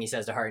everything he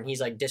says to heart, and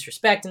he's like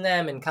disrespecting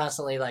them and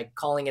constantly like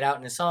calling it out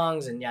in his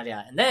songs and yada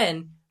yada. And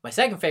then my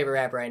second favorite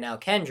rapper right now,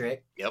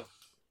 Kendrick. Yep.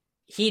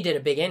 He did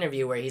a big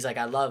interview where he's like,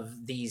 I love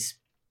these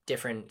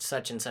different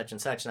such and such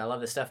and such, and I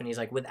love this stuff. And he's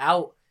like,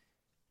 without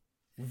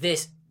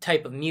this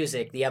type of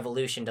music, the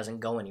evolution doesn't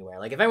go anywhere.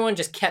 Like, if everyone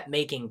just kept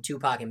making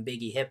Tupac and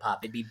Biggie hip-hop,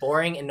 it'd be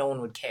boring and no one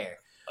would care.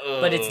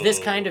 But it's this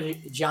kind of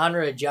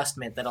genre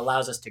adjustment that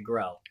allows us to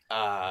grow.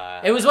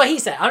 It was what he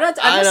said. I'm not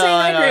saying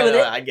I agree with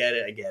it. I get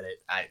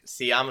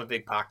it. I'm a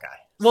big Pac guy.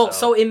 Well,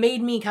 so it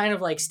made me kind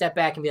of like step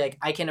back and be like,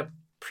 I can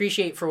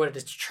appreciate for what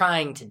it's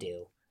trying to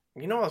do.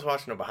 You know, I was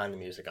watching a Behind the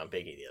Music on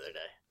Biggie the other day.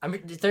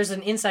 There's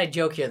an inside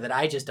joke here that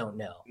I just don't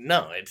know.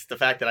 No, it's the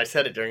fact that I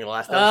said it during the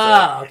last episode.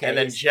 Oh, okay. And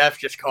then Jeff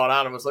just caught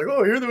on and was like,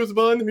 "Oh, here there was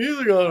behind the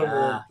music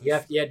on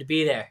it." You had to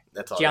be there.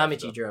 That's all.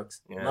 Geometry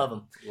jokes. Yeah. Love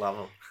them.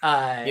 Love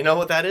them. You know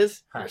what that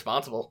is? Huh.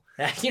 Irresponsible.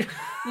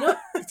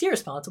 It's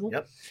irresponsible.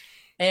 Yep.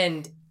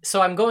 And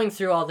so I'm going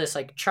through all this,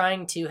 like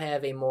trying to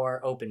have a more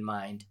open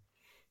mind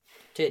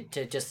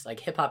to just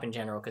like hip hop in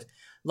general, because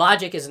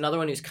Logic is another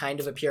one who's kind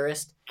of a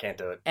purist. Can't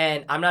do it.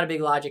 And I'm not a big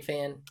Logic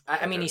fan.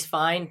 I mean, he's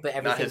fine, but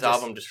everything. His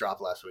album just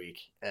dropped last week.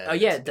 Oh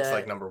yeah, it's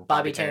like number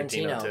Bobby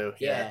Tarantino too.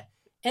 Yeah.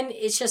 And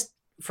it's just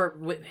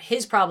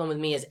his problem with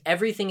me is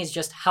everything is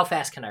just how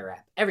fast can I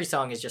rap? Every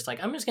song is just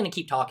like I'm just gonna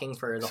keep talking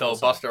for the whole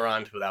song. Busta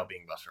Rhymes without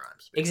being Busta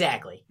Rhymes. Basically.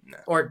 Exactly. No.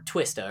 Or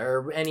Twista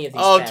or any of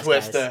these.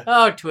 Twista. Guys.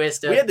 Oh,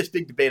 Twista. We had this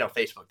big debate on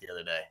Facebook the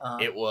other day.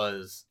 It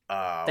was.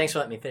 Thanks for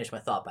letting me finish my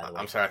thought, by the way.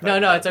 I'm sorry. No,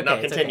 it's okay. No,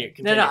 it's continue.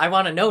 Okay. No, I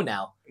want to know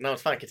now. No,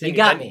 it's fine. Continue. You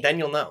got me. Then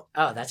you'll know.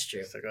 Oh, that's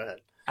true. So go ahead.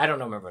 I don't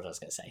remember what I was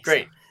gonna say.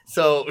 Great.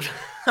 So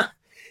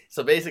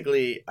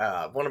basically,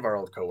 one of our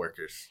old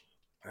coworkers,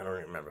 I don't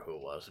even remember who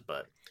it was,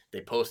 but they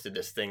posted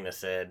this thing that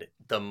said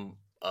the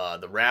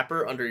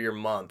rapper under your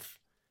month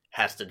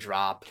has to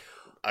drop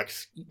a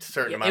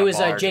certain amount. It was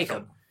of bars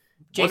Jacob.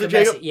 Was it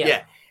Jacob? Messi,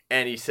 Yeah.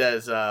 And he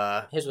says,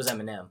 his was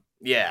Eminem.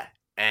 Yeah.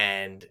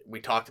 And we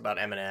talked about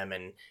Eminem,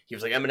 and he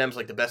was like, Eminem's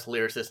like the best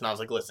lyricist. And I was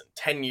like, listen,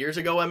 10 years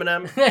ago,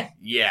 Eminem?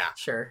 Yeah.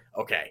 Sure.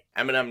 Okay.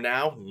 Eminem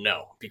now?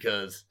 No.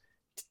 Because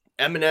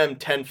Eminem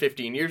 10,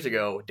 15 years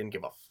ago didn't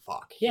give a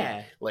fuck.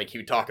 Yeah. He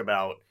would talk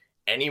about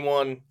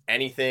anyone,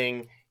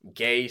 anything,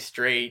 gay,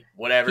 straight,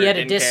 whatever. He had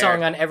a diss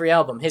song on every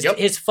album.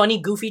 His funny,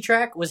 goofy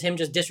track was him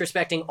just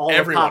disrespecting all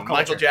everyone, of pop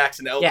culture. Michael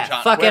Jackson, Elton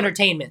John. Fuck whatever.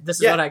 entertainment.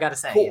 This is what I gotta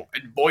say. Cool.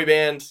 Boy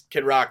bands,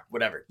 Kid Rock,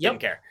 whatever. Yep.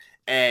 Didn't care.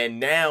 And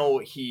now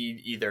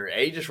he either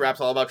A, just raps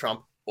all about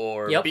Trump,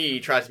 or B,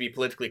 tries to be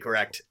politically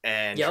correct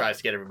and tries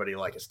to get everybody to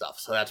like his stuff.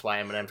 So that's why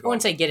Eminem's going. I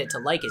wouldn't say get it to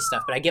like his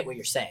stuff, but I get what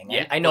you're saying.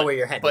 Yeah, I know where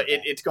you're heading. But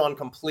it's gone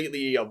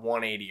completely a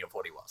 180 of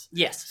what he was.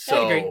 Yes,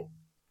 so I agree.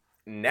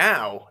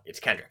 Now it's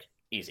Kendrick.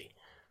 Easy.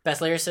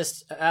 Best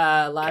lyricist live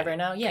Kendrick. right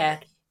now? Yeah.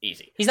 Kendrick.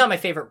 Easy. He's not my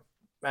favorite.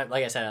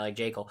 Like I said, I like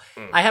J. Cole.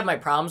 I have my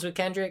problems with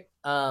Kendrick.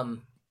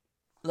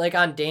 Like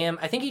on Damn,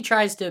 I think he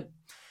tries to...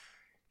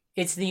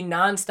 It's the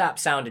nonstop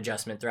sound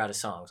adjustment throughout his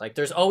songs. Like,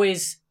 there's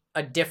always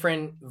a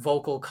different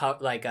vocal,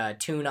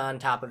 tune on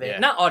top of it. Yeah.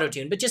 Not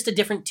auto-tune, but just a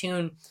different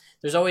tune.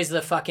 There's always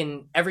the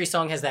fucking... Every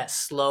song has that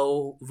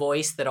slow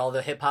voice that all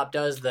the hip-hop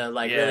does, the,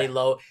 really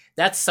low...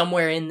 That's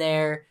somewhere in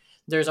there.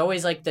 There's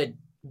always, the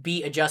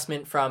beat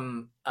adjustment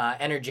from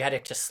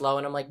energetic to slow,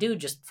 and I'm like, dude,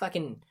 just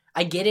fucking...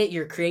 I get it,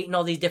 you're creating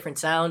all these different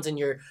sounds, and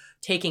you're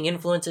taking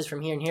influences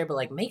from here and here,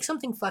 but, make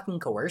something fucking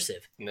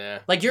coercive. Nah.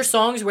 Your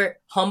songs where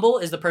Humble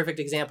is the perfect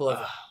example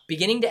of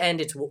beginning to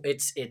end,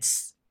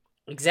 it's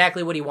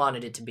exactly what he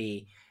wanted it to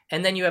be.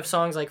 And then you have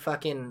songs like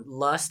fucking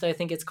Lust, I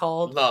think it's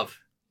called. Love.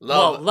 I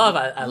Love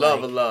like.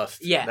 And Lust.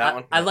 Yeah, that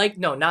one? I like,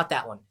 no, not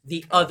that one.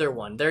 The other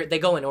one. They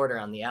go in order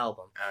on the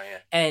album. Oh, yeah.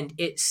 And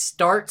it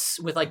starts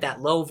with,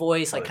 that low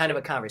voice, kind of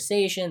a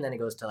conversation, then it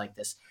goes to,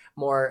 this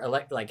more,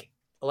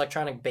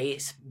 electronic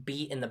bass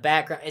beat in the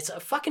background. It's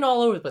fucking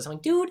all over the place. I'm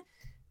like, dude,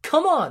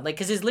 come on.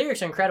 Because his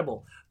lyrics are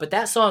incredible. But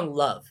that song,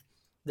 Love,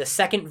 the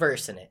second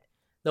verse in it,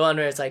 the one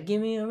where it's like, give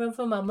me a run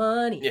for my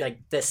money. Yeah.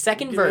 The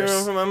second verse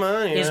is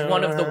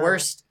one of the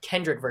worst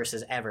Kendrick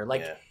verses ever.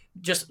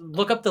 Just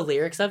look up the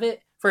lyrics of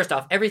it. First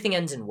off, everything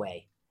ends in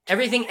way.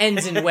 Everything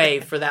ends in way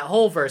for that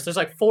whole verse. There's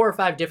 4 or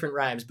 5 different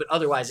rhymes, but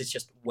otherwise it's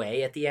just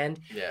way at the end.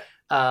 Yeah.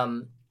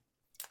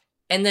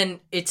 And then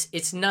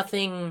it's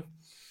nothing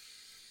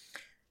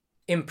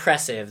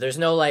impressive. There's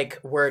no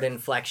word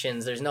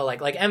inflections. There's no like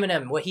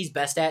Eminem, what he's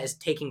best at is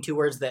taking 2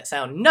 words that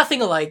sound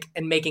nothing alike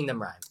and making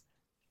them rhyme.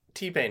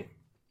 T-Pain.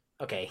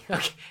 Okay.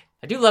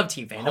 I do love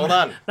T-Pain. Hold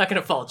on. I'm not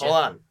going to fault you.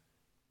 Hold on.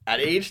 At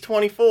age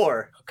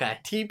 24, okay,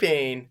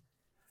 T-Pain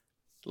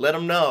let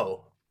him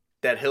know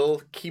that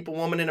he'll keep a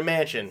woman in a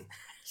mansion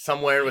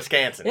somewhere in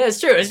Wisconsin. Yeah,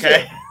 it's true. It's true.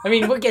 I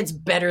mean, what gets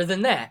better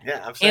than that?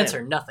 Yeah, I'm saying.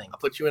 Answer, nothing. I'll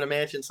put you in a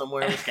mansion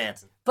somewhere in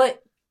Wisconsin.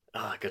 But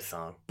good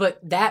song. But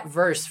that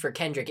verse for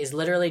Kendrick is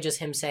literally just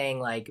him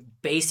saying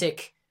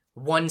basic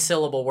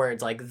 1-syllable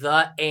words like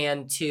the,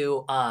 and,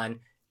 to, on,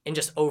 and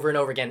just over and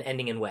over again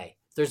ending in way.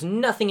 There's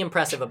nothing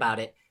impressive about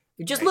it.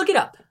 Just look it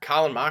up.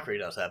 Colin Mockery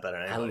does that better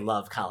than anybody. I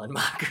love Colin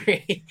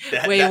Mockery.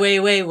 That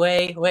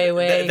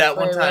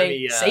one time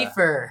he...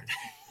 Safer.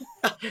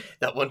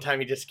 That one time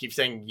he just keeps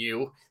saying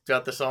you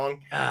throughout the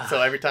song.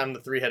 So every time the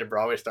 3-headed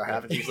Broadway star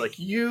happens, he's like,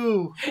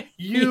 you.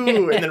 Yeah.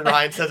 And then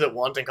Ryan says it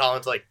once and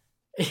Colin's like...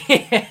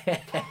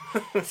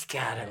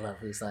 God, I love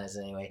these lines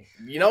anyway.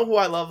 You know who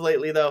I love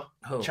lately, though?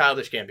 Who?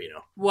 Childish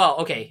Gambino. Well,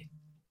 okay.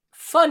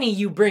 Funny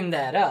you bring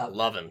that up.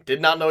 Love him. Did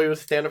not know he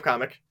was a stand-up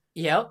comic.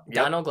 Yep.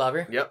 Donald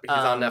Glover. Yep, he's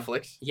on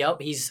Netflix. Yep,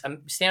 he's a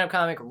stand-up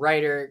comic,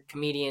 writer,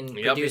 comedian,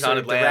 he's producer, on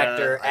Atlanta,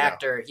 director,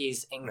 actor.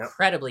 He's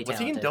incredibly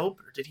talented. Was he in Dope?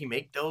 Or did he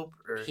make Dope?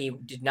 Or... He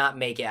did not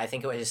make it. I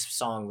think his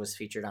song was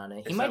featured on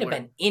it. He might have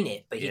been in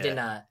it, but he did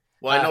not.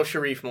 Well, I know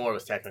Sharif Moore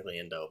was technically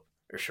in Dope.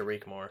 Or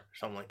Sharik Moore,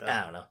 something like that.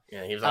 I don't know.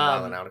 Yeah, he was on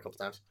Wild 'N Out a couple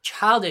times.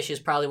 Childish is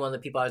probably one of the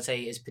people I would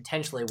say is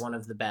potentially one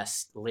of the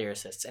best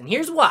lyricists. And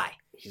here's why.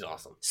 He's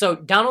awesome. So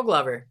Donald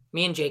Glover,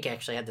 me and Jake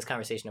actually had this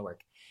conversation at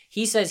work.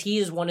 He says he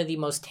is one of the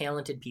most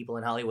talented people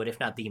in Hollywood, if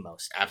not the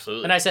most.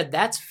 Absolutely. And I said,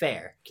 that's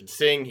fair. He can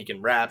sing, he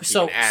can rap,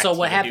 So he can act, so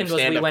what he can happened do was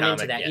we stand-up went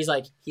comic, into that.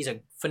 yeah. He's a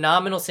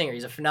phenomenal singer.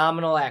 He's a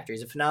phenomenal actor.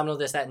 He's a phenomenal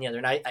this, that, and the other.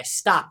 And I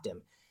stopped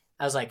him.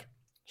 I was like,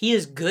 he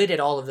is good at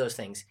all of those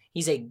things.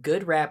 He's a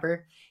good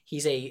rapper.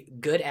 He's a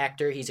good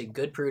actor. He's a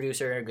good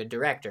producer, a good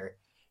director,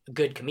 a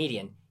good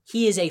comedian.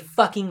 He is a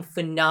fucking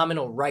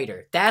phenomenal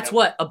writer. That's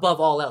what,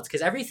 above all else,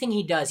 because everything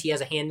he does, he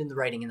has a hand in the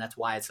writing, and that's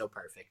why it's so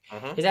perfect.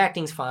 Mm-hmm. His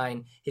acting's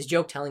fine. His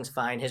joke telling's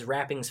fine. His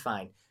rapping's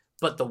fine.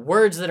 But the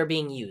words that are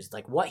being used,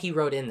 like what he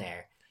wrote in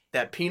there.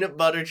 That peanut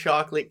butter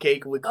chocolate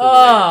cake with Kool-Aid.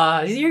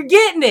 Oh, you're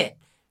getting it.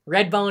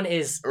 Redbone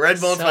is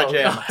Redbone's so, my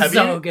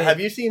jam. good. Have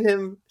you seen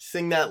him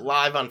sing that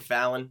live on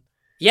Fallon?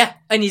 Yeah,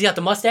 and he's got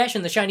the mustache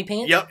and the shiny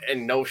pants. Yep,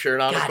 and no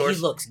shirt on, God, of course.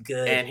 he looks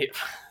good. And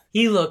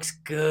he looks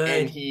good.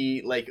 And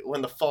he, like,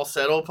 when the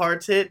falsetto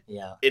parts hit,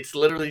 yeah, it's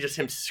literally just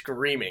him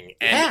screaming.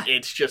 And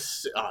it's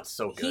just, it's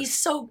so good.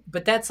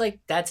 But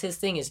that's his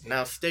thing is,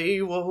 now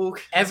stay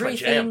woke. That's my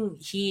jam. everything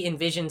he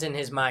envisions in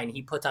his mind,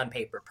 he puts on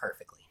paper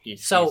perfectly.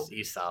 He's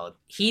solid.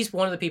 He's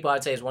one of the people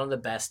I'd say is one of the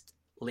best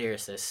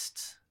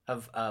lyricists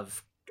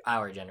of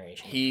our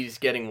generation. He's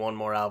getting one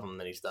more album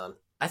than he's done.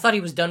 I thought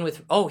he was done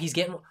with, he's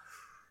getting...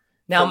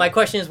 Now, my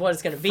question is what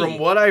it's going to be. From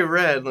what I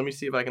read, let me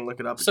see if I can look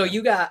it up. So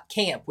you got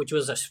Camp, which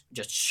was a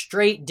just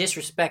straight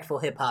disrespectful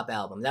hip-hop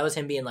album. That was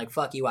him being like,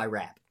 fuck you, I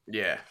rap.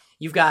 Yeah.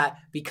 You've got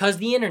Because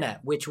the Internet,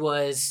 which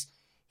was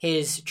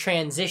his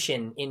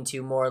transition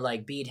into more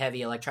like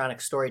beat-heavy electronic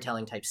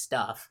storytelling type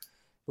stuff.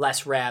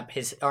 Less rap.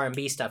 His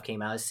R&B stuff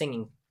came out. His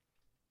singing.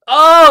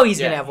 Oh, he's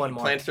going to have one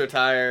more. Plans to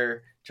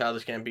Retire,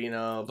 Childish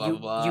Gambino, blah, blah,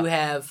 blah. You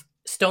have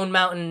Stone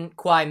Mountain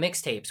Kwai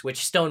mixtapes,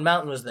 which Stone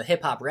Mountain was the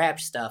hip hop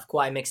rap stuff.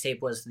 Kwai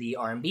mixtape was the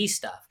R&B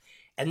stuff.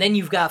 And then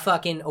you've got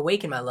fucking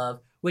Awaken My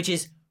Love, which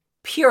is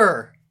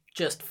pure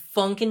just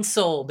funk and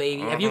soul,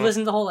 baby. Have you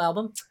listened to the whole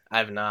album? I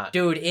have not.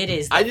 Dude, it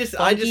is the I just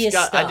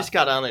stuff.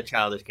 got on the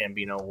Childish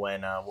Gambino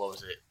when what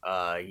was it?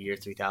 Year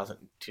 2000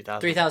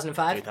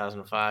 2005?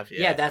 2005.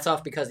 Yeah, that's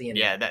off Because the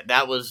Internet. Yeah,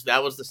 that was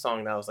the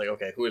song that I was like,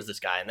 okay, who is this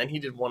guy? And then he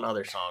did one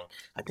other song.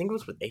 I think it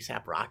was with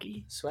A$AP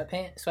Rocky.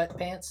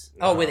 Sweatpants?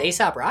 No. Oh, with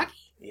A$AP Rocky?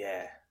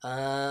 Yeah.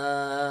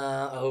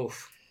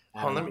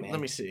 Let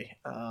me see.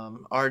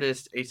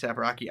 Artist A$AP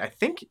Rocky. I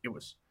think it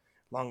was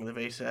Long Live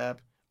A$AP.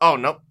 Oh,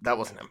 nope, that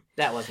wasn't him.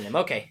 That wasn't him.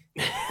 Okay.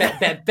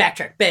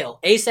 Backtrack. Bail.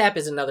 A$AP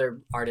is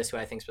another artist who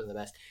I think is one of the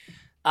best.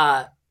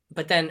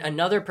 But then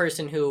another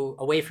person who,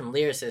 away from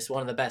lyricists, one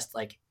of the best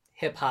like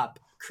hip-hop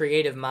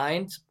creative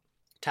minds,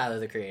 Tyler,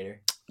 the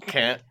Creator.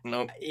 Can't.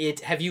 Nope.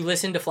 Have you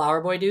listened to Flower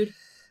Boy, dude?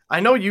 I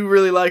know you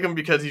really like him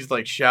because he's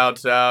like,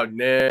 shouts out,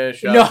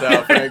 shouts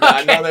out. Okay.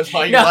 I know that's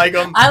why you like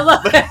him. I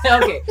love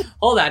Okay,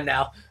 hold on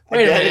now.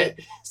 Wait a minute.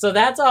 So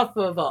that's off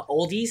of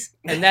Oldies,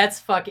 and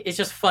that's it's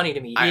just funny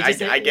to me.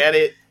 I get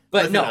it.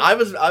 But listen, no. I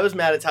was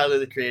mad at Tyler,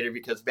 the Creator,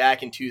 because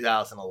back in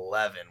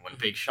 2011, when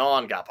Big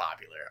Sean got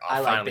popular, I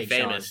like finally Big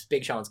famous, Sean.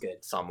 Big Sean's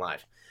good. saw him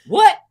live.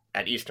 What?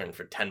 At Eastern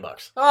for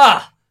 $10.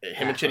 Ah!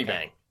 Him and Chitty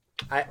Bang.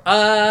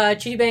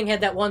 Chitty Bang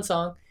had that one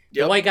song.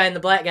 Yep. The white guy and the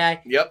black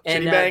guy. Yep.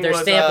 And Chitty Bang they're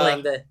was,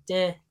 sampling the...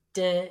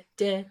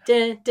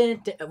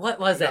 What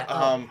was that?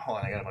 Hold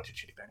on, I got a bunch of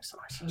Chitty Bang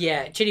songs.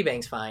 Yeah, Chitty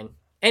Bang's fine.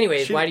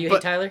 Anyways, why do you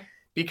hate Tyler?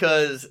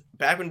 Because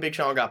back when Big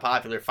Sean got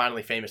popular,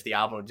 finally famous, the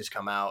album had just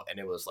come out, and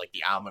it was like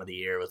the album of the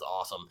year. It was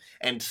awesome.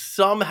 And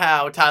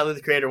somehow Tyler,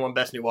 the Creator, won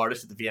Best New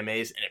Artist at the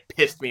VMAs, and it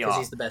pissed me off. Because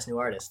he's the best new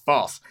artist.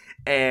 False.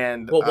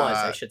 And Well, was,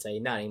 I should say.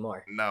 Not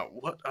anymore. No.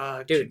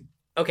 What? Dude.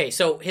 Okay,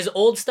 so his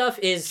old stuff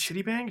is...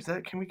 Chitty Bang? Is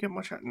that... Can we get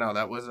much... No,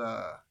 that was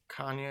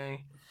Kanye.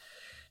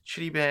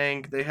 Chitty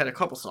Bang. They had a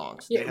couple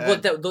songs. Yeah,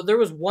 there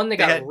was one that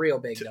got real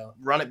big, though.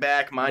 Run It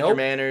Back, Mind Your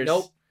Manners.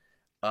 Nope.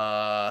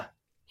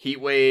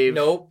 Heat Wave.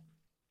 Nope.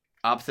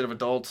 Opposite of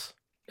Adults.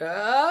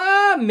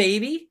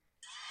 Maybe.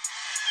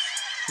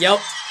 Yep,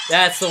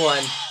 that's the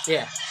one.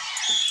 Yeah.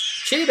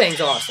 Chitty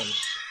Bang's awesome.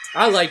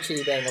 I like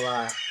Chitty Bang a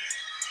lot.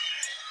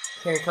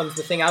 Here comes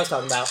the thing I was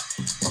talking about.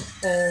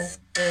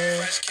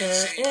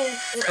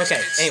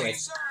 Okay,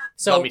 anyways.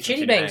 So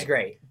Chitty Bang's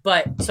great.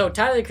 But, so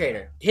Tyler, the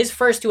Creator, his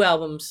first two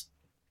albums,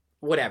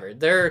 whatever,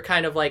 they're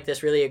kind of like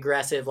this really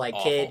aggressive, like,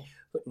 awful. Kid.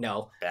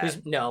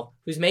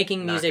 Who's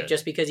making music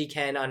just because he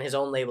can on his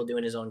own label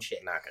doing his own shit.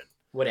 Not good.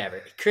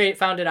 Whatever.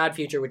 Founded Odd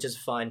Future, which is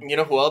fun. You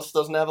know who else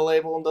doesn't have a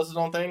label and does his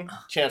own thing?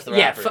 Chance the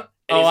Rapper.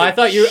 I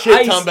thought you were...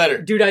 Shit ton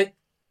better. Dude,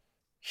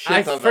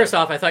 first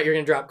off, I thought you were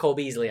going to drop Cole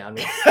Beasley on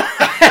me.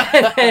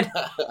 And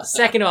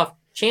second off,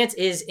 Chance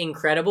is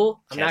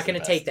incredible. I'm not going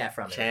to take that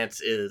from him.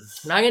 Chance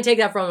is... I'm not going to take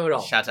that from him at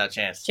all. Shouts out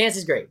Chance. Chance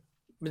is great.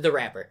 The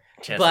rapper.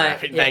 Chance but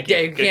Thank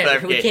you. Good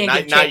clarification.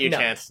 Not you,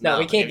 Chance. No,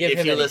 we can't give him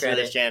any credit. If you listen to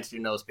this, Chance,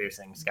 your nose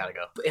piercing's got to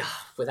go.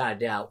 Without a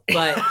doubt.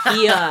 But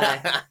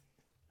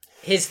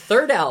his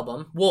third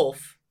album,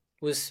 Wolf,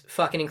 was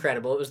fucking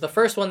incredible. It was the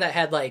first one that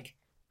had, like,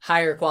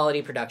 higher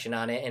quality production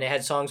on it, and it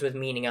had songs with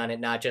meaning on it,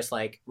 not just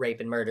like rape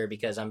and murder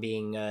because I'm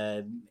being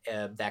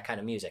that kind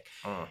of music.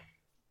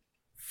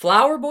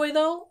 Flower Boy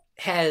though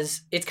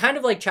it's kind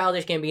of like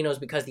Childish Gambino's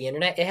Because the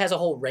Internet. It has a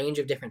whole range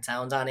of different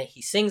sounds on it.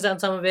 He sings on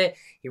some of it,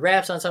 he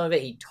raps on some of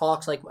it, he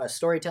talks like a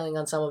storytelling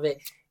on some of it.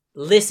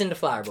 Listen to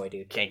Flower Boy,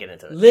 dude. Can't get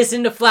into it.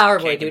 Listen to Flower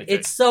Boy, dude.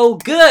 It's so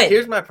good.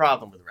 Here's my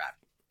problem with rap.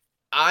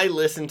 I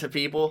listen to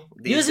people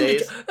these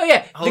days.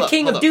 The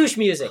king of douche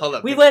music. Hold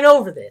up. We went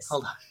over this.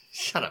 Hold on.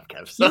 Shut up,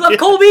 Kev. You love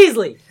Cole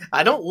Beasley.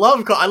 I don't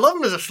love Cole. I love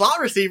him as a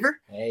slot receiver.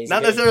 Yeah,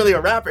 not necessarily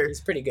a rapper.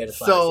 He's pretty good at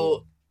slot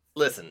receiver.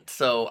 Listen.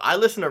 So I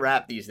listen to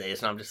rap these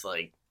days, and I'm just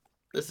like,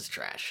 this is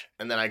trash.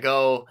 And then I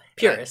go...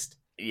 Purist.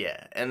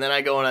 And then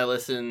I go and I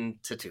listen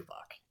to Tupac.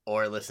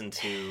 Or listen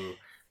to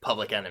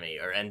Public Enemy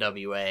or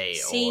NWA.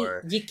 See,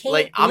 or... you can't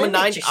like, I'm a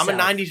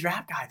 90s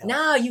rap guy, though.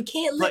 No, you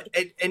can't...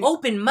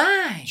 open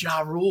mind.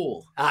 Ja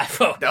Rule.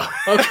 No.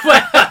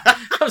 Okay.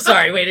 I'm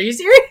sorry, wait, are you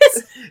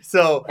serious?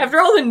 So... After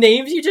all the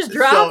names you just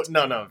dropped? So,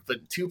 no.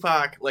 But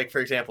Tupac, like, for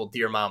example,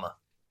 Dear Mama.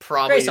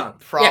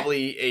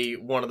 Probably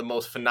one of the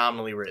most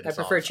phenomenally written songs.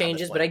 I prefer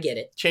Changes, but I get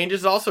it.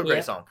 Changes is also a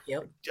great song.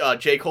 Yep.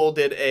 J. Cole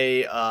did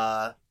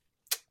a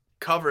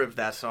cover of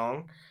that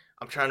song.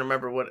 I'm trying to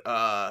remember what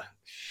what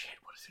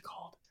is it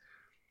called?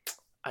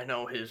 I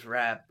know his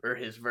rap or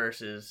his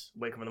verses.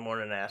 Wake up in the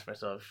morning and ask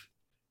myself,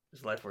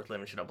 is life worth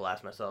living? Should I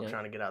blast myself?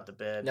 Trying to get out the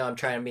bed. No, I'm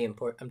trying to be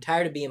poor. I'm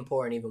tired of being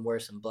poor and even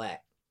worse than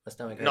black.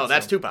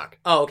 That's Tupac.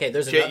 Oh, okay.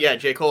 There's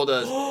J. Cole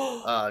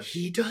does.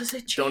 He does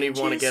it. Don't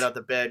even want to get out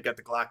the bed. Got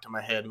the Glock to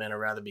my head, man. I'd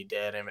rather be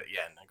dead. And I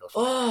go.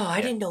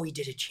 I didn't know he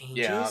did it. Changes.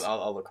 Yeah,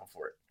 I'll look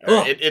for it.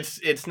 Right.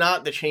 It's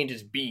not the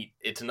Changes beat.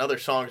 It's another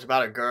song. It's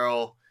about a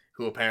girl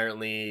who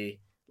apparently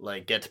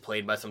like gets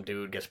played by some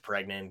dude, gets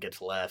pregnant,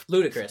 gets left.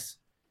 Ludacris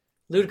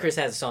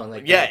has a song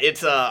like that. Yeah,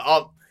 it's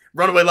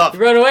Runaway Love.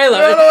 Runaway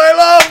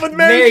Love with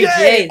Mary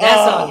J.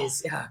 That song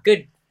is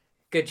good.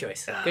 Good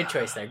choice. Good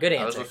choice there. Good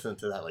answer. I was listening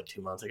to that like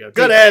 2 months ago.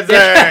 Good answer.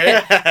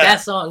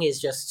 That song is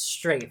just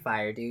straight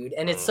fire, dude,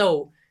 and it's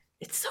so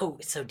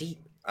deep.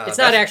 It's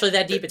not actually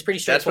that deep. It's pretty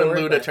straightforward.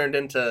 That's when Luda turned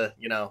into,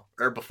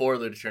 or before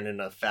Luda turned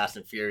into Fast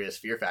and Furious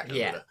Fear Factor.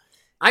 Yeah. Luda.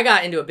 I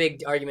got into a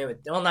big argument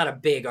not a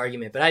big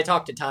argument, but I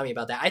talked to Tommy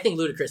about that. I think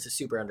Ludacris is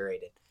super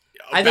underrated.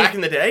 Back in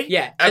the day?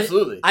 Yeah.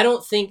 Absolutely.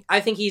 I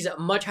think he's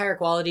much higher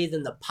quality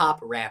than the pop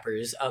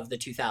rappers of the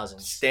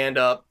 2000s. Stand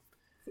Up.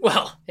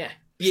 Well, yeah.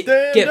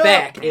 Get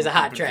Back is a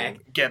hot track.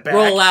 Get Back.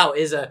 Roll Out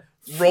is a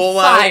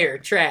fire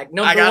track.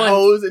 I got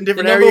hoes in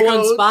different area number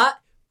one spot,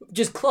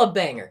 just club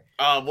banger.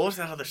 What was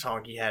that other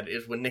song he had? It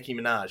was with Nicki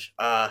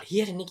Minaj. He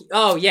had a Nicki...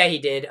 Oh, yeah, he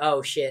did.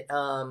 Oh, shit.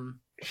 I'll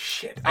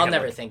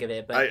never think of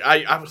it, but...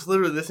 I was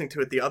literally listening to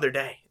it the other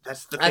day.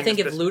 That's the thing. I think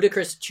if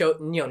Ludacris...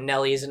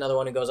 Nelly is another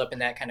one who goes up in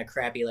that kind of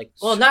crappy,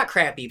 not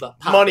crappy, but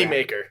pop money rap.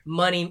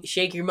 maker.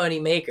 Shake your money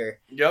maker.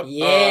 Yep.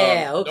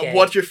 Yeah, okay.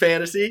 What's your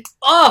fantasy?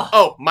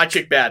 Oh, My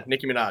Chick Bad.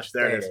 Nicki Minaj.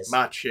 There it is.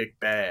 My Chick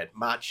Bad.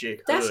 My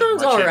Chick That hood.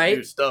 sounds all right.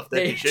 Do stuff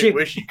that your chick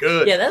wish she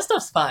could. Yeah, that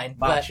stuff's fine.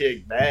 My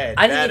Chick Bad.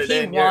 I think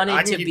if he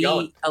wanted to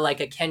be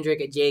a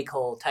Kendrick, a J.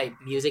 Cole type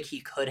music,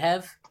 he could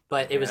have.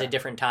 But it was a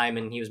different time,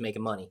 and he was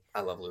making money. I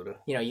love Luda.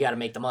 You got to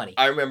make the money.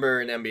 I remember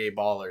in NBA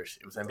Ballers.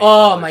 It was NBA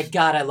Ballers. Oh, my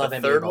God, I love NBA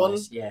Ballers. The third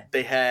one,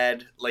 they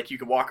had, you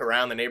could walk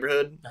around the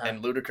neighborhood,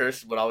 and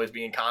Ludacris would always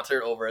be in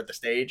concert over at the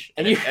stage.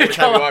 And every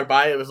time you walked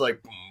by, it was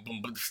like,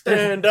 boom, boom,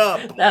 stand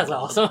up. That's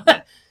awesome.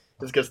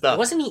 It's good stuff.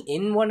 Wasn't he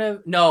in one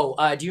of... No,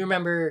 do you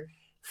remember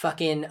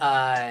fucking...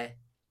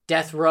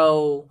 Death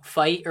Row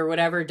Fight or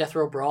whatever, Death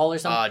Row Brawl or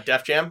something.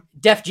 Def Jam.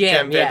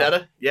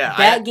 Vendetta. Yeah,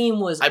 that game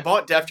was. I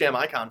bought Def Jam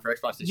Icon for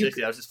Xbox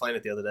 360. I was just playing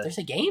it the other day. There's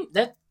a game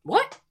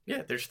what?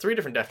 Yeah, there's 3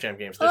 different Def Jam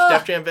games. There's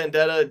Def Jam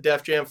Vendetta,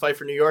 Def Jam Fight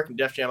for New York, and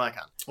Def Jam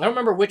Icon. I don't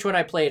remember which one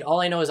I played.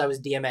 All I know is I was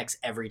DMX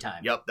every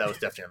time. Yep, that was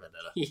Def Jam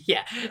Vendetta.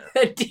 Yeah.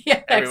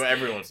 DMX.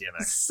 Everyone's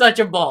DMX. Such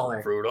a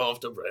baller. Fruit off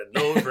the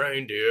red-nosed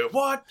reindeer.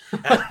 What?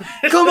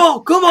 Come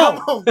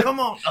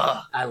on.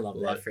 I love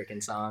that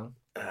freaking song.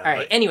 All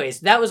right. Anyways,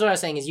 that was what I was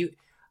saying.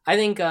 I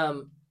think,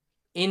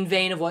 in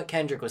vein of what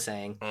Kendrick was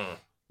saying,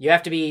 you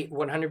have to be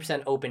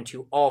 100% open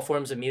to all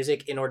forms of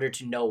music in order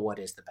to know what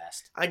is the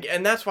best.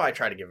 And that's why I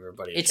try to give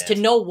everybody a chance. It's to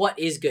know what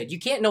is good. You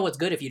can't know what's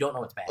good if you don't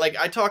know what's bad.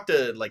 I talked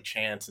to,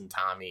 Chance and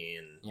Tommy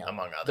and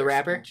among others. The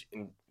rapper?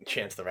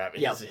 Chance the Rapper.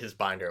 Yep. His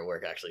binder at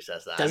work actually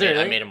says that. Does it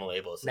really? I made him a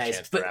label. It's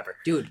Chance the Rapper.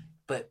 Dude,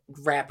 but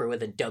rapper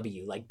with a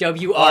W.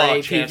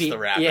 W-R-A-P-P. Chance the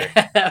Rapper.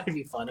 Yeah, that would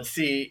be funny.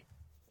 See,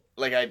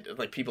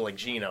 people like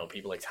Gino,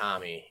 people like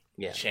Tommy...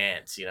 Yeah.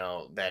 Chance,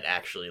 that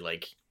actually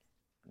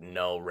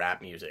know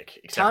rap music.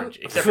 Except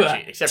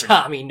for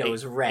Tommy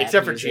knows rap.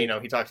 Except for Gino,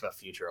 he talks about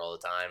Future all the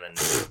time, and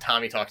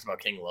Tommy talks about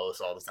King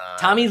Los all the time.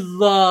 Tommy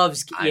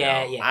loves.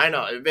 I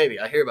know, baby.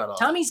 I hear about all.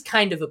 Tommy's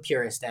kind of a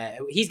purist.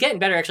 He's getting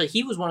better. Actually,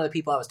 he was one of the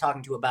people I was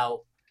talking to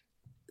about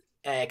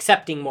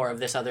accepting more of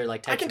this other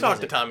type. I can talk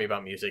to Tommy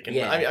about music, and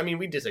I mean,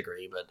 we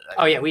disagree,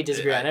 but we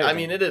disagree on everything. I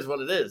mean, it is what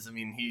it is. I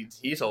mean,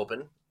 he's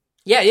open.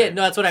 Yeah,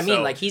 no, that's what I mean.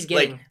 So, Like, he's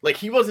getting... Like,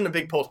 he wasn't a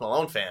big Post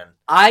Malone fan.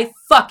 I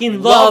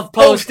fucking love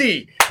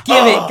Posty!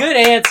 Give it. Good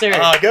answer.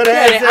 Good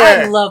answer.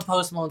 I love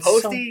Post Malone.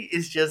 Posty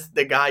is just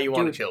the guy you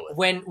want to chill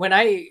with. When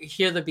I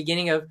hear the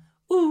beginning of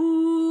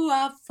 "Ooh,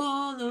 I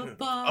fall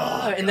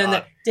apart," and then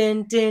the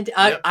din din,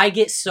 I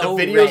get so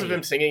the videos ready. of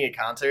him singing at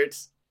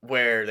concerts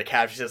where the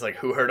caption says like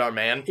 "Who hurt our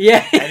man?"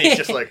 Yeah, and he's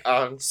just like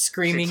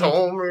screaming. She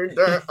told me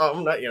that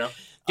I'm not, you know.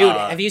 Dude,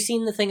 have you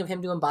seen the thing of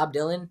him doing Bob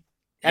Dylan?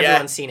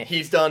 Everyone's seen it.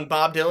 He's done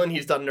Bob Dylan,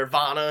 he's done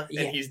Nirvana,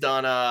 Yeah. and he's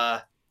done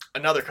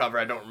another cover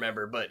I don't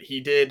remember, but he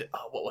did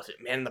what was it?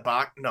 Man in the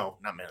Box? No,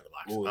 not Man in the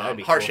Box. Ooh, that'd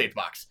be Heart-Shaped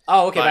Box.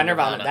 Oh, okay, by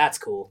Nirvana. That's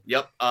cool.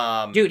 Yep.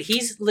 Dude,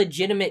 he's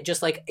legitimate,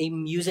 just like a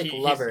music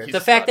lover. He's the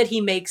fact that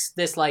he makes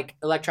this like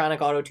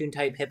electronic auto-tune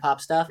type hip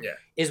hop stuff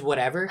is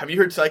whatever. Have you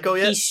heard Psycho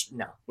yet?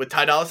 No. With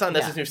Ty Dolla $ign?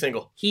 That's his new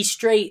single. He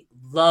straight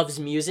loves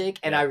music,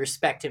 and I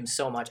respect him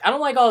so much. I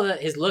don't like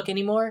his look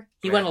anymore.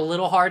 He went a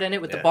little hard in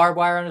it with the barbed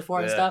wire on his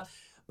forehead and stuff,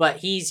 but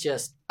he's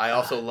just... I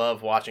also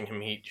love watching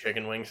him eat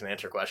chicken wings and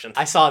answer questions.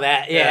 I saw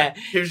that, yeah.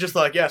 He was just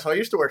like, so I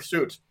used to wear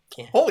suits.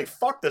 Yeah. Holy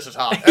fuck, this is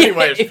hot.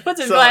 Anyways. He puts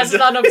his glasses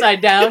on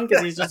upside down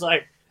because he's just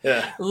like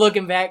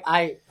looking back.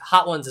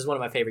 Hot Ones is one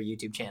of my favorite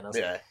YouTube channels.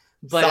 Yeah.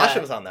 But,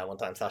 Sasha was on that one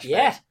time. Sasha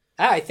Banks.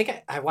 I think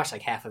I watched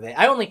like half of it.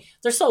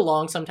 They're so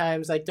long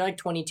sometimes. Like they're like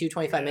 22,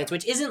 25 minutes,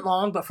 which isn't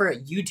long, but for a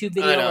YouTube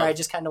video where I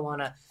just kind of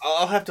want to...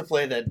 I'll have to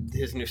play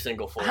his new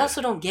single for I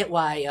also don't get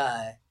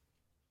why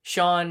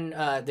Sean,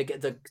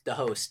 the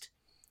host...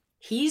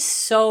 He's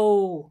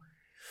so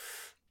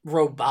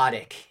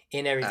robotic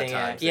in everything.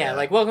 Times,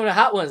 like welcome to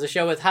Hot Ones, a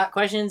show with hot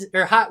questions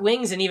or hot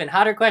wings and even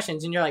hotter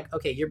questions. And you're like,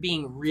 okay, you're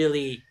being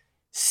really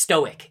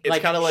stoic. It's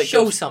kind of like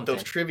show something.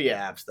 Those trivia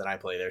apps that I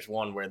play. There's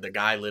one where the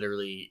guy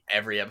literally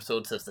every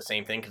episode says the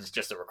same thing because it's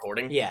just a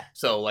recording. Yeah.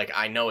 So like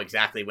I know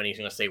exactly when he's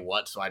gonna say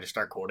what, so I just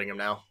start quoting him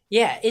now.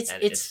 Yeah, it's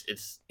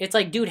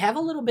like, dude, have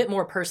a little bit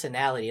more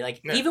personality.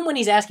 Like even when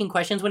he's asking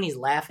questions, when he's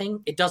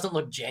laughing, it doesn't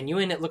look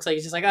genuine. It looks like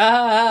he's just like,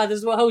 this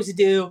is what hosts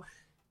do.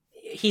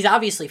 He's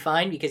obviously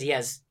fine because he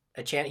has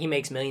a chance. He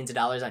makes millions of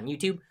dollars on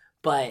YouTube.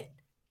 But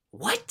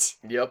what?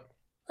 Yep.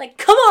 Like,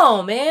 come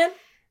on, man.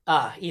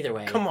 Either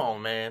way. Come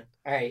on, man.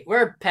 All right,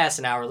 we're past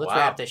an hour. Let's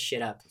wrap this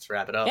shit up. Let's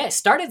wrap it up. Yeah, it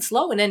started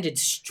slow and ended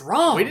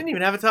strong. We didn't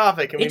even have a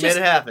topic, and we made it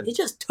happen. It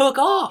just took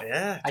off.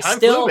 Yeah, time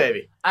flew,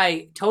 baby.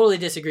 I totally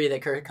disagree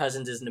that Kirk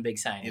Cousins isn't a big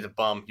signing. He's a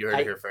bum. You heard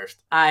it here first.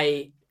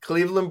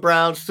 Cleveland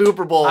Browns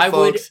Super Bowl,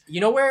 folks.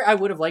 You know where I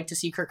would have liked to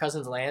see Kirk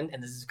Cousins land,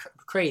 and this is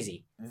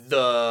crazy.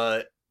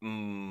 The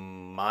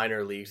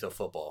minor leagues of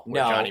football,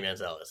 where Johnny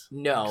Manziel is.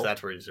 No. Because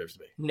that's where he deserves to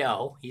be.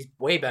 No, he's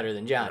way better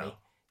than Johnny. No.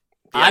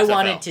 I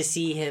wanted to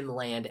see him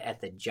land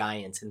at the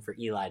Giants and for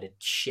Eli to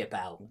ship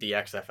out. The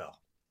XFL.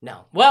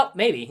 No. Well,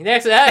 maybe.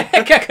 That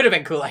could have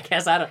been cool, I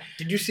guess. I don't.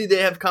 Did you see they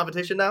have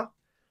competition now?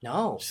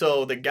 No.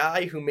 So the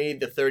guy who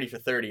made the 30 for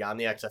 30 on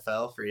the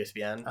XFL for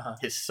ESPN,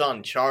 his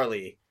son,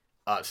 Charlie,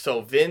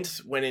 so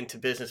Vince went into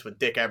business with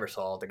Dick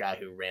Ebersol, the guy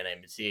who ran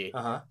NBC,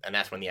 and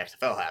that's when the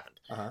XFL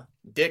happened.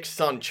 Dick's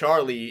son,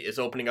 Charlie, is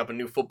opening up a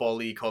new football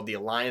league called the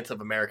Alliance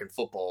of American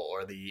Football,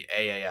 or the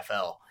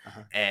AAFL,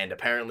 and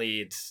apparently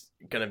it's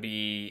going to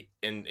be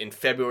in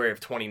February of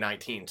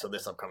 2019, so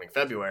this upcoming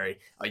February,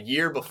 a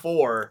year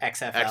before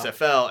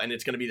XFL, and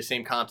it's going to be the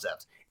same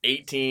concept.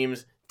 8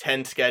 teams,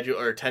 10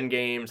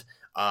 games,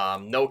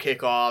 no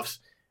kickoffs,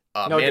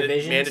 no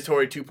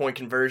mandatory 2-point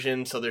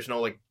conversion, so there's no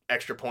like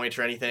extra points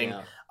or anything.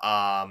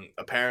 Yeah.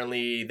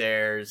 Apparently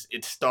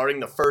it's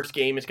starting, the first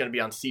game is going to be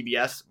on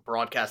CBS,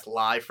 broadcast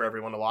live for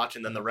everyone to watch,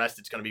 and then the rest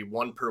it's going to be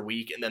one per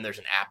week, and then there's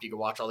an app you can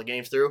watch all the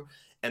games through,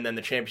 and then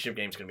the championship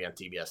game is going to be on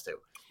TBS too.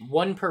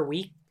 One per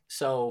week?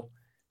 So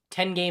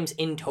 10 games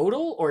in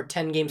total, or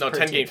 10 games per team?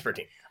 No, 10 games per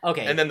team.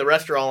 Okay. And then the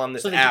rest are all on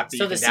this app that you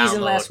can download. So the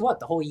season lasts what,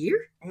 the whole year?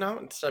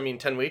 No,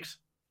 10 weeks.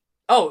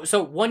 Oh,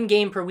 so one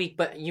game per week,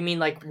 but you mean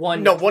like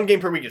one... No, one game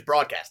per week is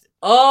broadcasted.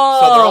 Oh!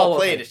 So they're all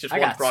played, it's just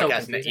one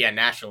broadcast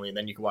nationally, and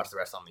then you can watch the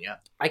rest on the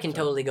app. I can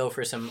totally go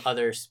for some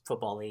other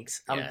football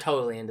leagues. I'm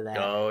totally into that.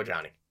 Go,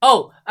 Johnny.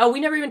 Oh, we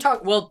never even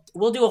talked... Well,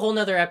 we'll do a whole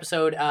nother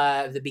episode,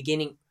 the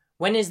beginning...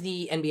 When is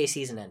the NBA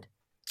season end?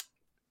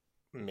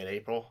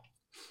 Mid-April.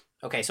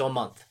 Okay, so a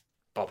month.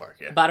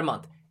 Ballpark, yeah. About a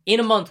month. In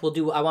a month, we'll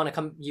do... I want to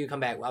come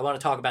back. I want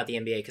to talk about the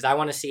NBA, because I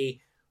want to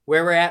see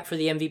where we're at for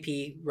the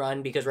MVP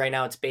run, because right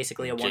now it's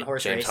basically a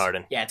one-horse race. James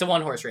Harden. Yeah, it's a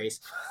one-horse race.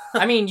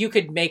 I mean, you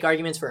could make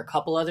arguments for a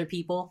couple other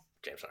people.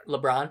 James Harden.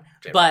 LeBron.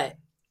 But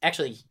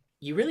actually,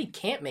 you really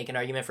can't make an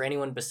argument for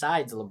anyone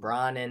besides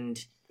LeBron and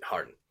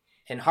Harden.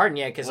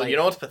 Yeah, because you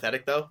know what's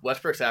pathetic though?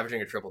 Westbrook's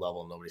averaging a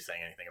triple-double and nobody's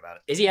saying anything about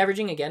it. Is he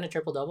averaging again a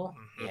triple-double?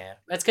 Mm-hmm. Yeah.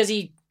 That's because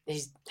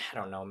he's... I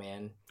don't know,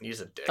 man.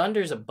 He's a dick.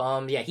 Thunder's a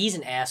bum. Yeah, he's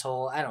an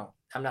asshole.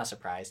 I'm not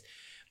surprised.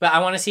 But I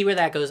want to see where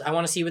that goes. I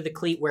want to see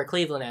where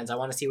Cleveland ends. I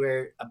want to see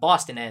where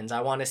Boston ends.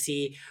 I want to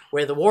see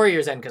where the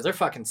Warriors end, because they're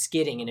fucking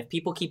skidding. And if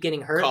people keep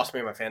getting hurt... Cost me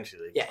in my fantasy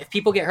league. Yeah, if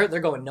people get hurt,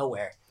 they're going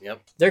nowhere.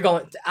 Yep. They're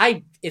going...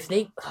 I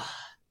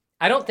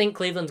don't think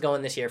Cleveland's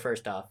going this year,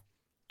 first off,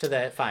 to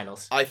the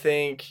finals. I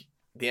think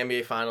the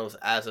NBA Finals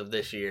as of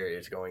this year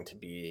is going to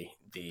be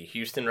the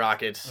Houston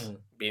Rockets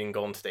beating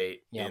Golden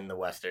State in the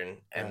Western,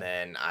 and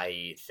then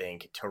I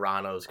think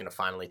Toronto is going to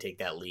finally take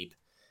that leap.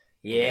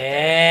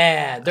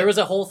 Yeah, there was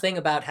a whole thing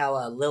about how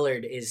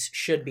Lillard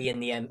should be in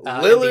the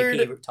Lillard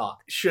MVP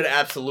talk. Should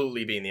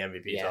absolutely be in the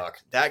MVP talk.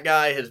 That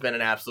guy has been an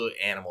absolute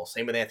animal.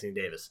 Same with Anthony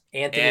Davis.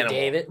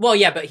 Davis. Well,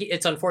 yeah, but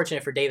it's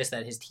unfortunate for Davis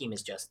that his team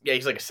is just... Yeah,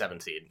 he's like a 7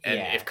 seed. And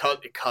if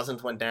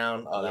Cousins went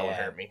down, that would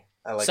hurt me.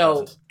 I like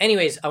Cousins.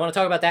 Anyways, I want to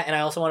talk about that, and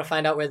I also want to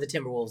find out where the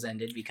Timberwolves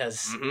ended,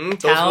 because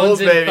Towns Wolves,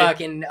 and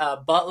fucking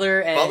Butler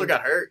and... Butler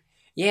got hurt.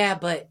 Yeah,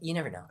 but you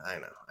never know. I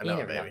know,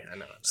 baby. I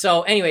know.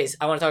 So, anyways,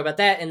 I want to talk about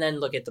that and then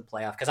look at the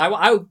playoff,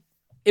 because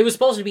it was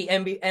supposed to be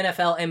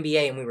NFL,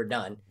 NBA, and we were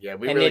done. Yeah,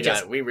 we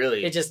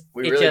really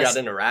got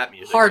into rap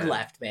music. Hard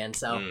left, man.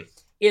 So,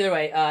 either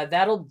way,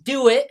 that'll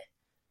do it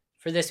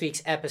for this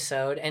week's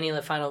episode. Any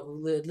final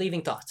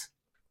leaving thoughts?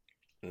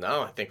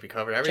 No, I think we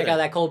covered everything. Check out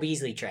that Cole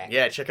Beasley track.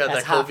 Yeah, check out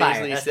that Cole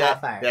Beasley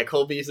set. That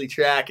Cole Beasley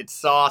track. It's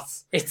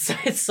sauce. It's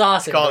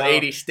sauce. It's called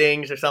 80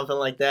 Stings or something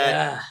like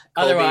that.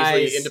 Cole Otherwise,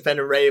 Beasley,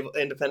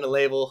 independent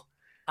label.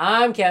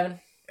 I'm Kevin.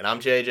 And I'm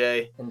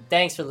JJ. And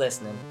thanks for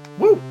listening.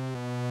 Woo!